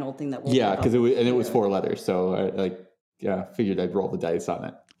the final thing that will... Yeah, because it was 4 letters, so I figured I'd roll the dice on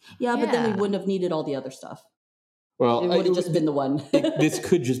it. Yeah, but then we Yeah. wouldn't have needed all the other stuff. Well, It would have just been the one. this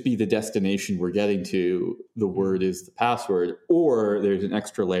could just be the destination we're getting to. The word is the password, or there's an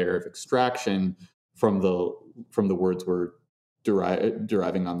extra layer of extraction from the words we're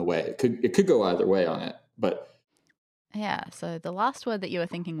deriving on the way. It could go either way on it, but Yeah, so the last word that you were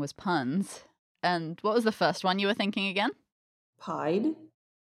thinking was puns. And what was the first one you were thinking again? Pied.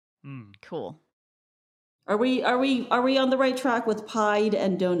 Cool. Are we on the right track with pied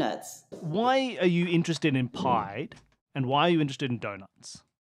and donuts? Why are you interested in pied, and why are you interested in donuts?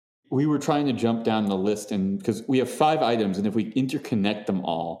 we were trying to jump down the list, and because we have 5 items, and if we interconnect them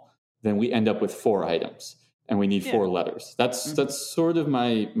all, then we end up with 4 items, and we need 4 letters. That's sort of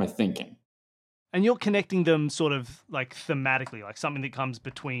my thinking. And you're connecting them sort of like thematically, like something that comes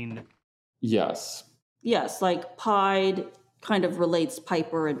between. Yes. Yes, like pied kind of relates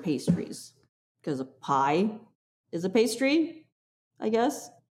Piper and pastries. Because a pie is a pastry, I guess.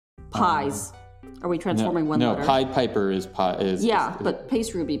 Pies. Are we transforming one letter? No, Pied Piper is pie. But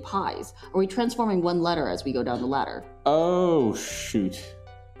pastry would be pies. Are we transforming one letter as we go down the ladder? Oh, shoot.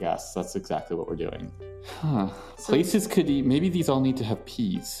 Yes, that's exactly what we're doing. Huh. Places could be, maybe these all need to have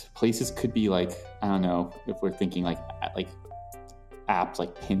P's. Places could be like, I don't know, if we're thinking like apps,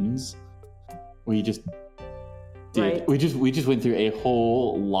 like pins. We just did. Right. We just went through a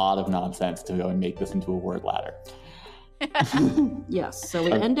whole lot of nonsense to go and make this into a word ladder. Yes, so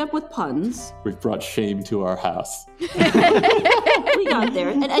we end up with puns. We've brought shame to our house. We got there.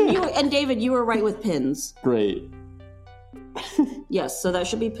 And David, you were right with pins. Great. Yes, so that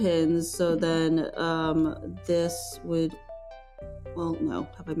should be pins. So then this would, well, no.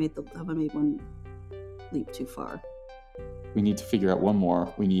 Have I made one leap too far? We need to figure out one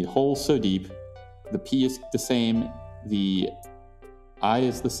more. We need holes so deep. The P is the same. The I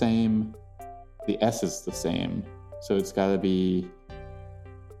is the same. the S is the same. So it's got to be...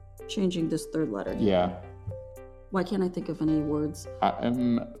 Changing this third letter. Yeah. Why can't I think of any words?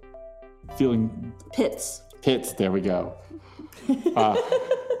 I'm feeling... Pits. Pits, there we go.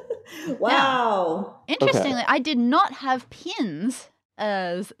 Wow. Interestingly, I did not have pins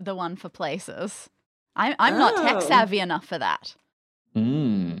as the one for places. I'm not tech savvy enough for that.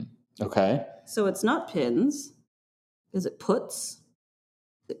 Okay. So it's not pins. Is it puts?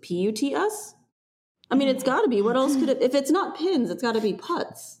 Is it P-U-T-S? I mean, it's got to be. What else could it... If it's not pins, it's got to be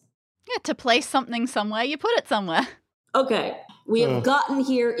putts. Yeah, to place something somewhere, you put it somewhere. Okay. We have gotten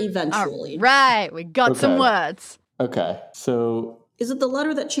here eventually. Right, we got some words. Okay, so... Is it the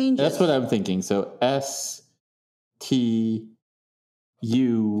letter that changes? That's what I'm thinking. So S-T-U-N.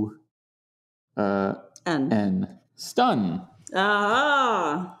 Stun.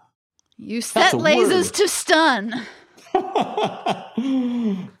 Ah. You set lasers word. to stun.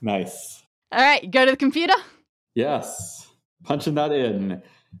 Nice. All right, go to the computer. Yes. Punching that in.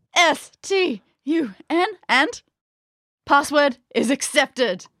 S-T-U-N and password is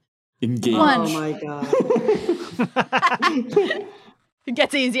accepted. Engage. One. Oh my god. It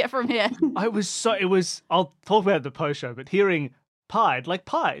gets easier from here. I'll talk about it at the post show, but hearing pied, like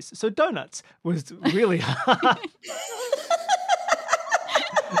pies, so donuts, was really hard.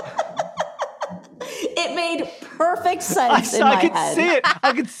 It made perfect sense in my I could head. see it.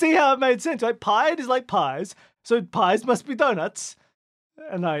 I could see how it made sense. Like pied is like pies, so pies must be donuts.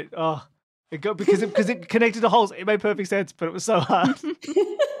 And because it connected to holes. It made perfect sense, but it was so hard.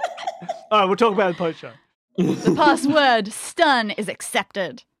 All right, we'll talk about it post show. The password stun is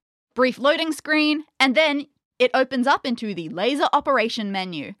accepted. Brief loading screen, and then it opens up into the laser operation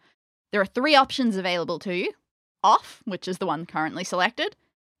menu. There are 3 options available to you. Off, which is the one currently selected,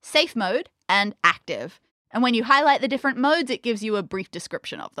 safe mode, and active. And when you highlight the different modes, it gives you a brief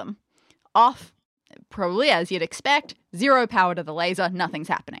description of them. Off, probably as you'd expect, 0 power to the laser, nothing's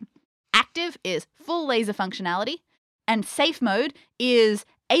happening. Active is full laser functionality, and safe mode is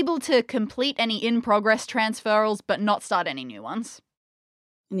able to complete any in-progress transferals but not start any new ones.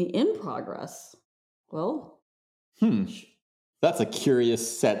 Any in progress? Well, That's a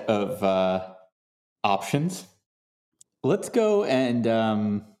curious set of options. Let's go and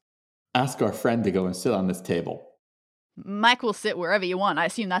ask our friend to go and sit on this table. Mike will sit wherever you want. I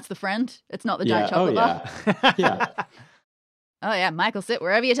assume that's the friend. It's not the giant chocolate bar. Yeah. Oh yeah, Mike will sit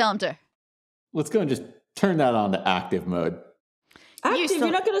wherever you tell him to. Let's go and just turn that on to active mode. active.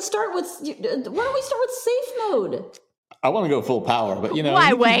 You're not going to start with. Why don't we start with safe mode? I want to go full power, but you know.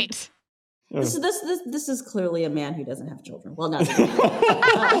 Why wait? This is clearly a man who doesn't have children. Well, not. Okay,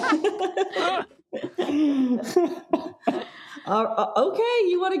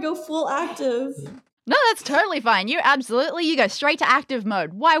 you want to go full active. No, that's totally fine. You go straight to active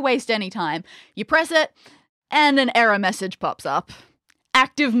mode. Why waste any time? You press it, and an error message pops up.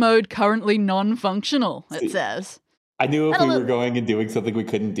 Active mode currently non-functional, it says. I knew if we were going and doing something we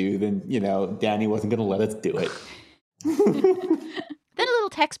couldn't do, then, Danny wasn't going to let us do it. Then a little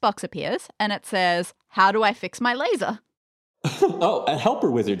text box appears, and it says, "How do I fix my laser?" Oh, a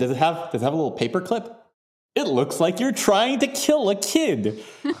helper wizard. Does it have a little paper clip? It looks like you're trying to kill a kid.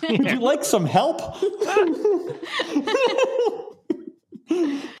 Would you like some help?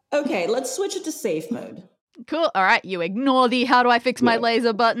 Okay, let's switch it to safe mode. Cool. All right, you ignore the "How do I fix my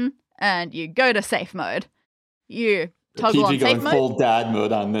laser" button, and you go to safe mode. You toggle on PG safe going mode. full dad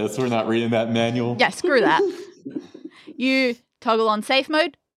mode on this. We're not reading that manual. Yeah, screw that. You toggle on safe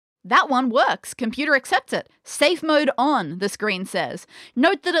mode. That one works. Computer accepts it. Safe mode on, the screen says.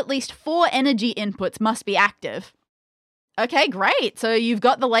 Note that at least 4 energy inputs must be active. Okay, great. So you've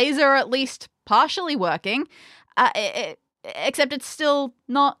got the laser at least partially working, except it's still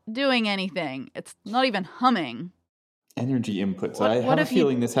not doing anything. It's not even humming. Energy inputs. I have a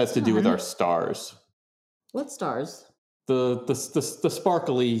feeling this has to do with our stars. What stars? The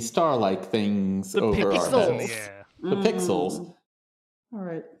sparkly star-like things over pixels. our heads. Yeah. The pixels. All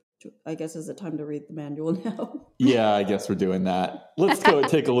right. I guess is it time to read the manual now? Yeah, I guess we're doing that. Let's go and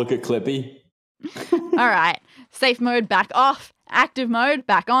take a look at Clippy. All right. Safe mode back off. Active mode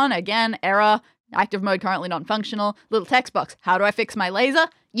back on. Again, error. Active mode currently non-functional. Little text box. How do I fix my laser?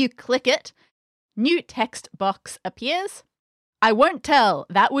 You click it. New text box appears. I won't tell.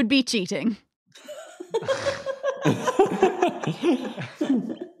 That would be cheating.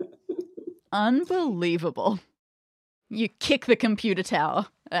 Unbelievable. You kick the computer tower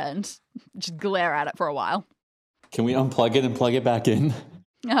and just glare at it for a while. Can we unplug it and plug it back in?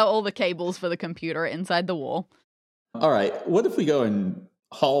 All the cables for the computer are inside the wall. All right. What if we go and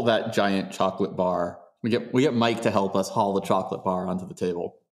haul that giant chocolate bar? We get Mike to help us haul the chocolate bar onto the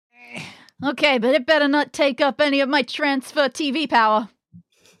table. Okay, but it better not take up any of my transfer TV power.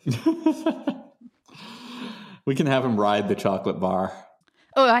 We can have him ride the chocolate bar.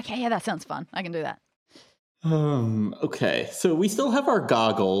 Oh, okay, yeah, that sounds fun. I can do that. Okay, so we still have our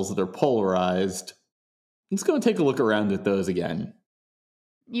goggles. They're polarized. Let's go and take a look around at those again.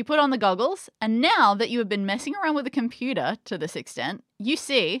 You put on the goggles, and now that you have been messing around with the computer to this extent, you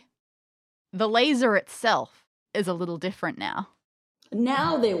see the laser itself is a little different now.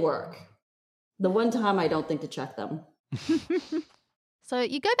 Now they work. The one time I don't think to check them. So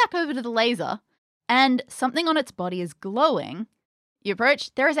you go back over to the laser, and something on its body is glowing. You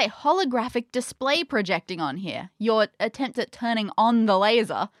approach, there is a holographic display projecting on here. Your attempt at turning on the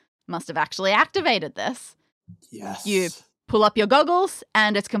laser must have actually activated this. Yes. You pull up your goggles,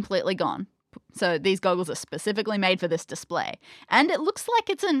 and it's completely gone. So these goggles are specifically made for this display. And it looks like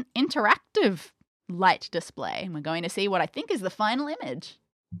it's an interactive light display. And we're going to see what I think is the final image.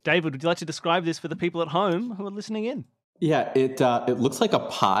 David, would you like to describe this for the people at home who are listening in? Yeah, it looks like a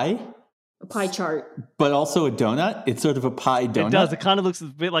pie. A pie chart. But also a donut. It's sort of a pie donut. It does. It kind of looks a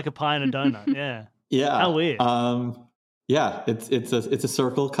bit like a pie and a donut. Yeah. Yeah. How weird. Yeah, it's a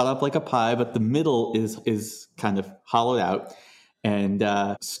circle cut up like a pie, but the middle is kind of hollowed out. And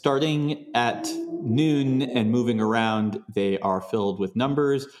starting at noon and moving around, they are filled with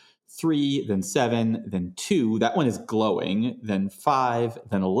numbers. 3, then 7, then 2. That one is glowing. Then 5,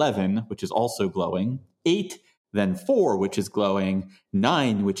 then 11, which is also glowing. 8, then 4, which is glowing.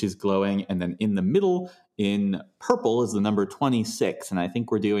 9, which is glowing. And then in the middle, in purple, is the number 26. And I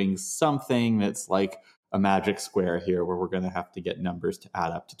think we're doing something that's like a magic square here where we're going to have to get numbers to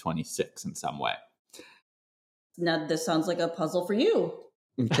add up to 26 in some way. Now, this sounds like a puzzle for you.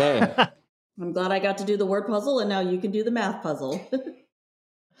 Okay. I'm glad I got to do the word puzzle, and now you can do the math puzzle.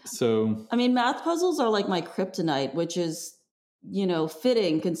 So, I mean, math puzzles are like my kryptonite, which is,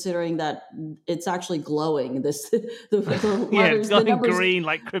 fitting considering that it's actually glowing. The Yeah, letters, it's the going numbers, green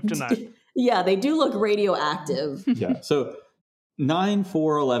like kryptonite. Yeah, they do look radioactive. yeah. So 9,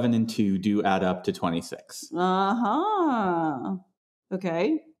 4, 11, and 2 do add up to 26. Uh-huh.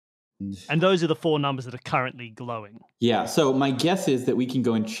 Okay. And those are the 4 numbers that are currently glowing. Yeah. So my guess is that we can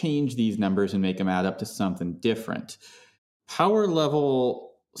go and change these numbers and make them add up to something different. Power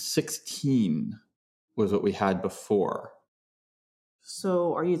level 16 was what we had before.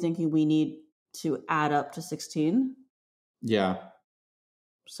 So are you thinking we need to add up to 16? Yeah.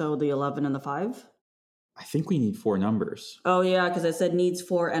 So the 11 and the 5? I think we need 4 numbers. Oh, yeah, because I said needs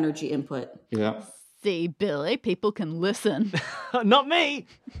 4 energy input. Yeah. See, Billy, people can listen. Not me.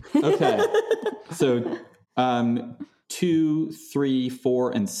 Okay. So 2, 3,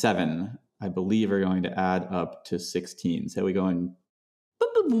 4, and 7, I believe, are going to add up to 16. So we go in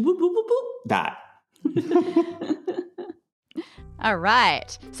Boop, boop, boop, boop, boop, boop, boop. that. All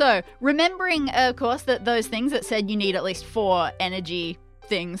right. So remembering, of course, that those things that said you need at least 4 energy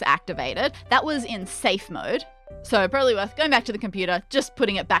things activated, that was in safe mode. So probably worth going back to the computer, just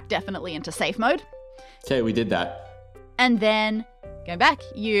putting it back definitely into safe mode. Okay, we did that. And then going back,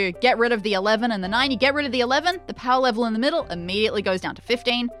 you get rid of the 11 and the 9. You get rid of the 11, the power level in the middle immediately goes down to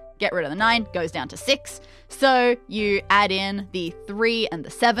 15. Get rid of the 9, goes down to 6. So you add in the 3 and the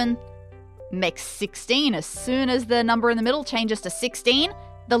 7, makes 16. As soon as the number in the middle changes to 16,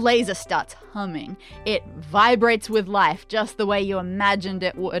 the laser starts humming. It vibrates with life, just the way you imagined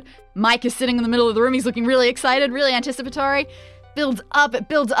it would. Mike is sitting in the middle of the room. He's looking really excited, really anticipatory. Builds up, it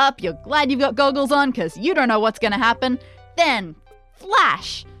builds up. You're glad you've got goggles on because you don't know what's going to happen. Then,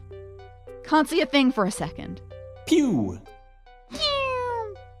 flash. Can't see a thing for a second. Pew!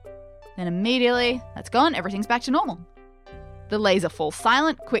 Then immediately, that's gone. Everything's back to normal. The laser falls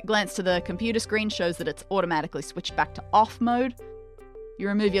silent. Quick glance to the computer screen shows that it's automatically switched back to off mode. You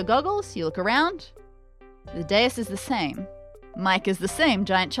remove your goggles, you look around. The dais is the same. Mike is the same.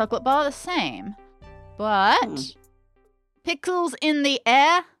 Giant chocolate bar the same. But pixels in the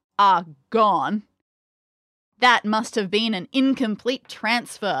air are gone. That must have been an incomplete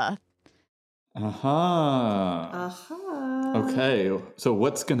transfer. Uh-huh. Okay, so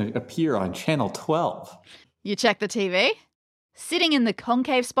what's going to appear on channel 12? You check the TV. Sitting in the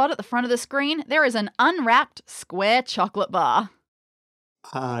concave spot at the front of the screen, there is an unwrapped square chocolate bar.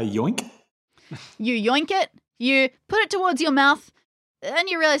 Yoink? You yoink it, you put it towards your mouth, and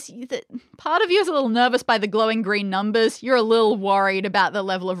you realize that part of you is a little nervous by the glowing green numbers. You're a little worried about the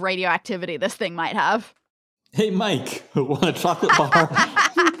level of radioactivity this thing might have. Hey, Mike, want a chocolate bar?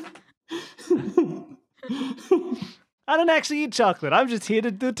 I don't actually eat chocolate. I'm just here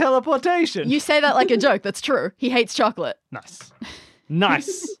to do teleportation. You say that like a joke. That's true. He hates chocolate. Nice.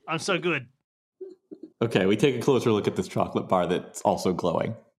 Nice. I'm so good. Okay, we take a closer look at this chocolate bar that's also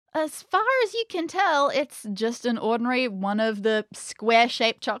glowing. As far as you can tell, it's just an ordinary one of the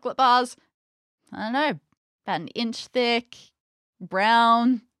square-shaped chocolate bars. I don't know, about an inch thick,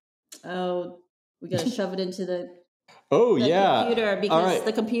 brown. Oh, we gotta shove it into the yeah. computer because right.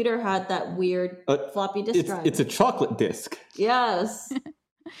 the computer had that weird floppy disk drive. It's a chocolate disk. Yes.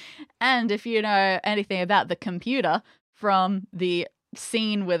 And if you know anything about the computer from the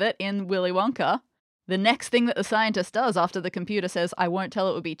scene with it in Willy Wonka, the next thing that the scientist does after the computer says, I won't tell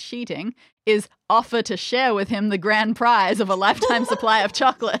it would be cheating, is offer to share with him the grand prize of a lifetime supply of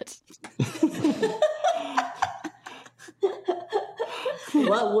chocolate.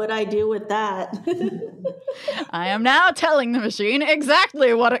 What would I do with that? I am now telling the machine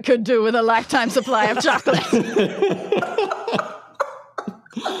exactly what it could do with a lifetime supply of chocolate.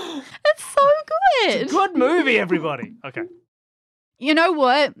 It's so good. It's a good movie, everybody. Okay. You know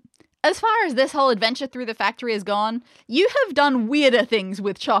what? As far as this whole adventure through the factory has gone, you have done weirder things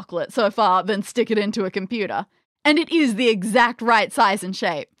with chocolate so far than stick it into a computer. And it is the exact right size and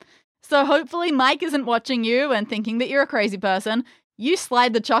shape. So hopefully Mike isn't watching you and thinking that you're a crazy person. You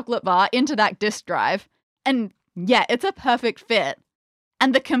slide the chocolate bar into that disk drive, and yeah, it's a perfect fit.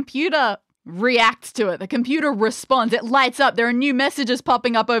 And the computer reacts to it. The computer responds. It lights up. There are new messages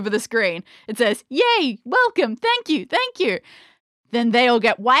popping up over the screen. It says, yay, welcome, thank you, thank you. Then they all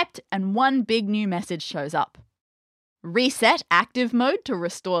get wiped, and one big new message shows up. Reset active mode to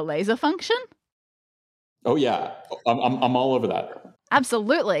restore laser function? Oh, yeah. I'm all over that.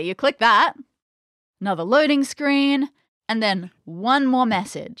 Absolutely. You click that. Another loading screen. And then one more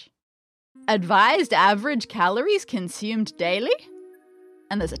message. Advised average calories consumed daily?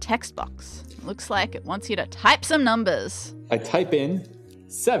 And there's a text box. Looks like it wants you to type some numbers. I type in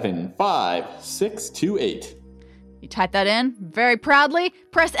 75628. You type that in very proudly,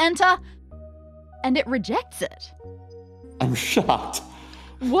 press enter, and it rejects it. I'm shocked.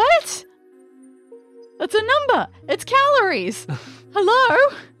 What? That's a number. It's calories. Hello?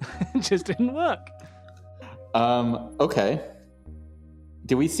 It just didn't work. Okay.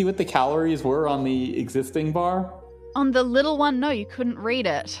 Did we see what the calories were on the existing bar? On the little one, no, you couldn't read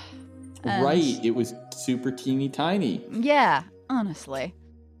it. And right, it was super teeny tiny. yeah, honestly.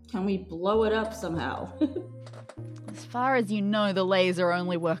 Can we blow it up somehow? As far as you know, the laser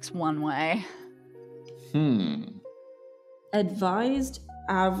only works one way. Advised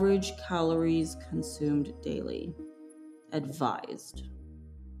average calories consumed daily. Advised.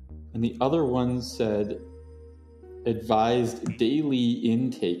 And the other one said advised daily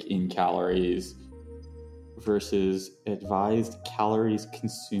intake in calories versus advised calories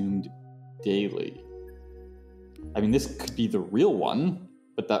consumed daily. I mean, this could be the real one,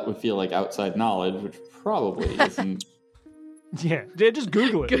 but that would feel like outside knowledge, which probably isn't. Yeah, just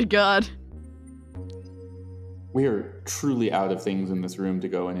Google it. Good God. We are truly out of things in this room to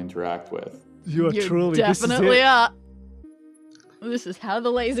go and interact with. You are truly. Definitely this is it. are. This is how the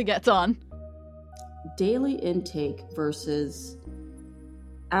laser gets on. Daily intake versus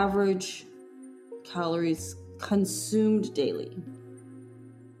average calories consumed daily.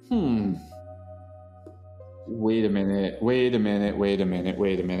 Wait a minute.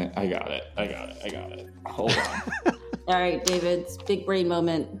 I got it. Hold on. All right, David's big brain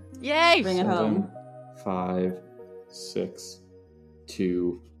moment. Yay! Bring it home. 5, 6,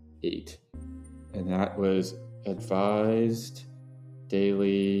 2, 8. And that was advised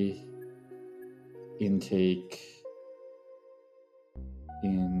daily intake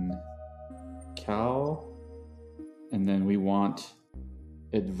in cal. And then we want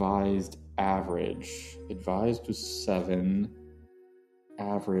advised average. Advised was 7.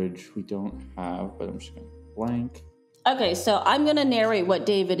 Average we don't have, but I'm just going to blank. Okay, so I'm going to narrate what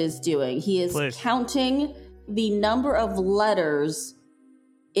David is doing. He is Please. counting the number of letters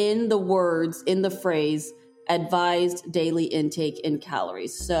in the words, in the phrase, advised daily intake in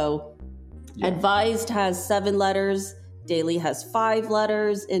calories. So advised has 7 letters, daily has 5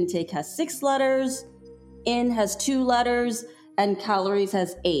 letters, intake has 6 letters, in has 2 letters, and calories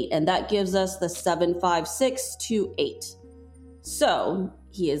has 8. And that gives us the 75628. So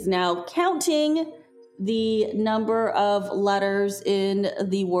he is now counting the number of letters in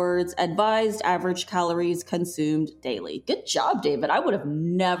the words advised average calories consumed daily. Good job, David. I would have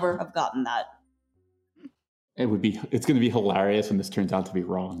never have gotten that. It's going to be hilarious when this turns out to be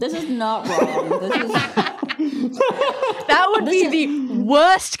wrong. This is not wrong. That would be the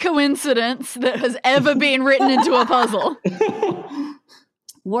worst coincidence that has ever been written into a puzzle.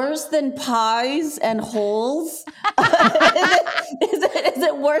 Worse than pies and holes? Is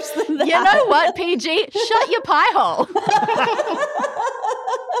it worse than that? You know what, PG? Shut your pie hole.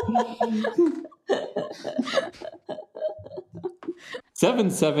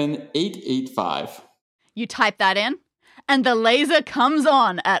 77885. You type that in, and the laser comes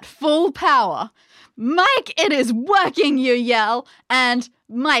on at full power. Mike, it is working, you yell. And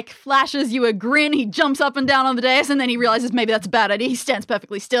Mike flashes you a grin. He jumps up and down on the dais, and then he realizes maybe that's a bad idea. He stands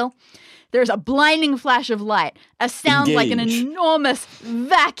perfectly still. There's a blinding flash of light, a sound like an enormous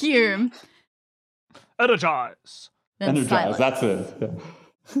vacuum. Energize. Then Energize, silence. that's it. Yeah.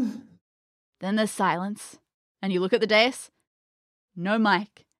 Then there's silence, and you look at the dais. No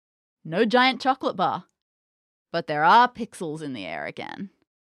Mike, no giant chocolate bar, but there are pixels in the air again.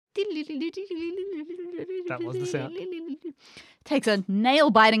 That was the sound. Takes a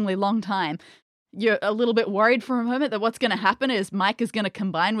nail-bitingly long time. You're a little bit worried for a moment that what's going to happen is Mike is going to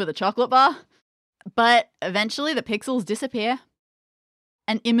combine with a chocolate bar, but eventually the pixels disappear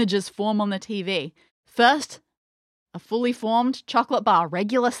and images form on the TV. First, a fully formed chocolate bar,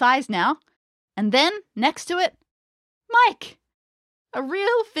 regular size now, and then, next to it, Mike. A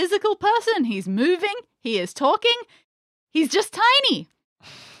real physical person. He's moving, he is talking, he's just tiny.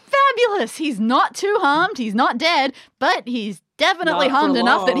 Fabulous! He's not too harmed, he's not dead, but he's definitely Not for harmed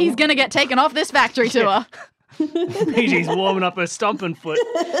enough that long. he's gonna get taken off this factory tour. PG's warming up her stomping foot.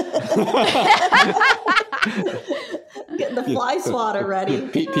 Getting the fly swatter ready.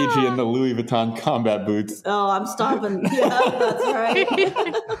 PG in the Louis Vuitton combat boots. Oh, I'm stomping. Yeah, that's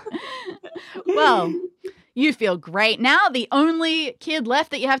right. Well, you feel great. Now the only kid left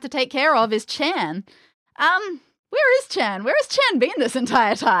that you have to take care of is Chan. Where is Chan? Where has Chan been this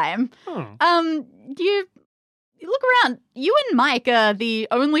entire time? You look around. You and Mike are the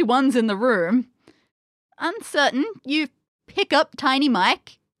only ones in the room. Uncertain, you pick up Tiny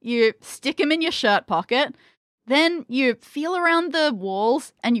Mike, you stick him in your shirt pocket, then you feel around the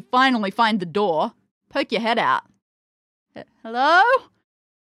walls, and you finally find the door. Poke your head out. Hello?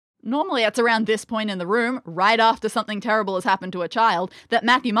 Normally it's around this point in the room, right after something terrible has happened to a child, that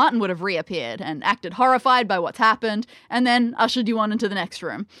Matthew Martin would have reappeared and acted horrified by what's happened, and then ushered you on into the next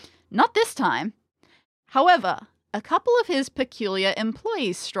room. Not this time. However, a couple of his peculiar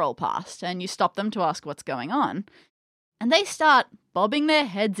employees stroll past, and you stop them to ask what's going on. And they start bobbing their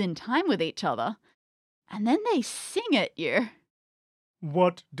heads in time with each other, and then they sing at you.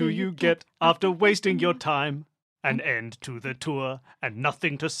 What do you get after wasting your time? An end to the tour and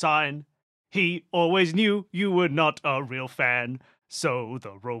nothing to sign. He always knew you were not a real fan, so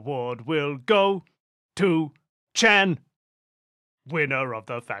the reward will go to Chan, winner of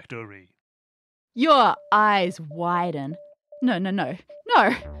the factory. Your eyes widen. No.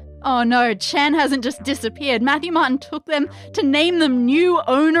 Oh no, Chan hasn't just disappeared. Matthew Martin took them to name them new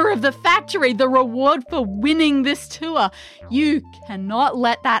owner of the factory, the reward for winning this tour. You cannot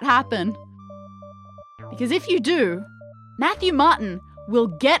let that happen. Because if you do, Matthew Martin will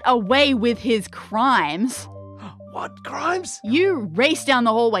get away with his crimes. What crimes? You race down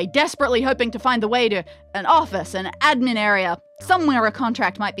the hallway, desperately hoping to find the way to an office, an admin area, somewhere a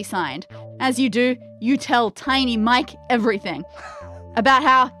contract might be signed. As you do, you tell Tiny Mike everything. About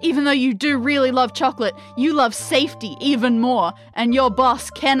how, even though you do really love chocolate, you love safety even more, and your boss,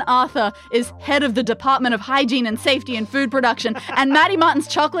 Ken Arthur, is head of the Department of Hygiene and Safety and Food Production, and Matty Martin's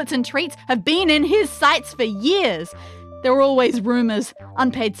chocolates and treats have been in his sights for years. There were always rumors,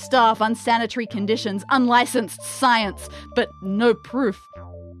 unpaid staff, unsanitary conditions, unlicensed science, but no proof.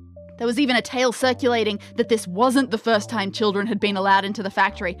 There was even a tale circulating that this wasn't the first time children had been allowed into the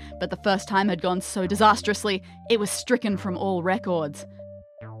factory, but the first time had gone so disastrously, it was stricken from all records.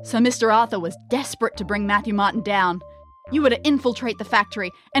 So Mr. Arthur was desperate to bring Matthew Martin down. You were to infiltrate the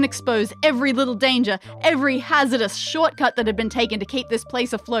factory and expose every little danger, every hazardous shortcut that had been taken to keep this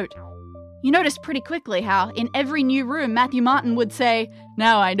place afloat. You noticed pretty quickly how, in every new room, Matthew Martin would say,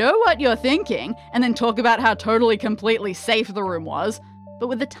 "Now I know what you're thinking," and then talk about how totally, completely safe the room was. But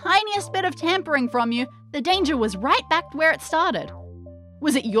with the tiniest bit of tampering from you, the danger was right back where it started.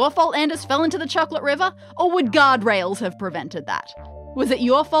 Was it your fault Anders fell into the chocolate river, or would guardrails have prevented that? Was it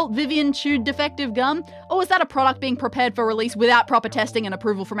your fault Vivian chewed defective gum, or was that a product being prepared for release without proper testing and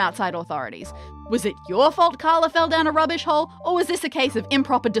approval from outside authorities? Was it your fault Carla fell down a rubbish hole, or was this a case of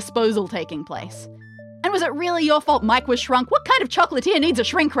improper disposal taking place? And was it really your fault Mike was shrunk? What kind of chocolatier needs a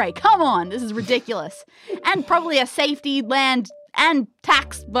shrink ray? Come on, this is ridiculous. And probably a safety, land, and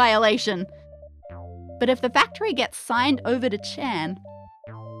tax violation. But if the factory gets signed over to Chan,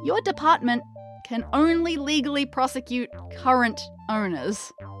 your department can only legally prosecute current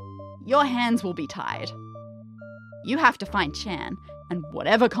owners. Your hands will be tied. You have to find Chan and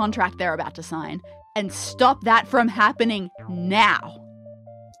whatever contract they're about to sign and stop that from happening now.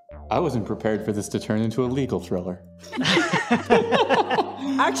 I wasn't prepared for this to turn into a legal thriller.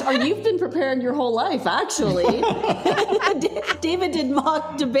 Actually, you've been preparing your whole life, actually. David did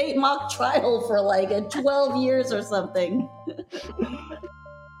mock debate, mock trial for like 12 years or something.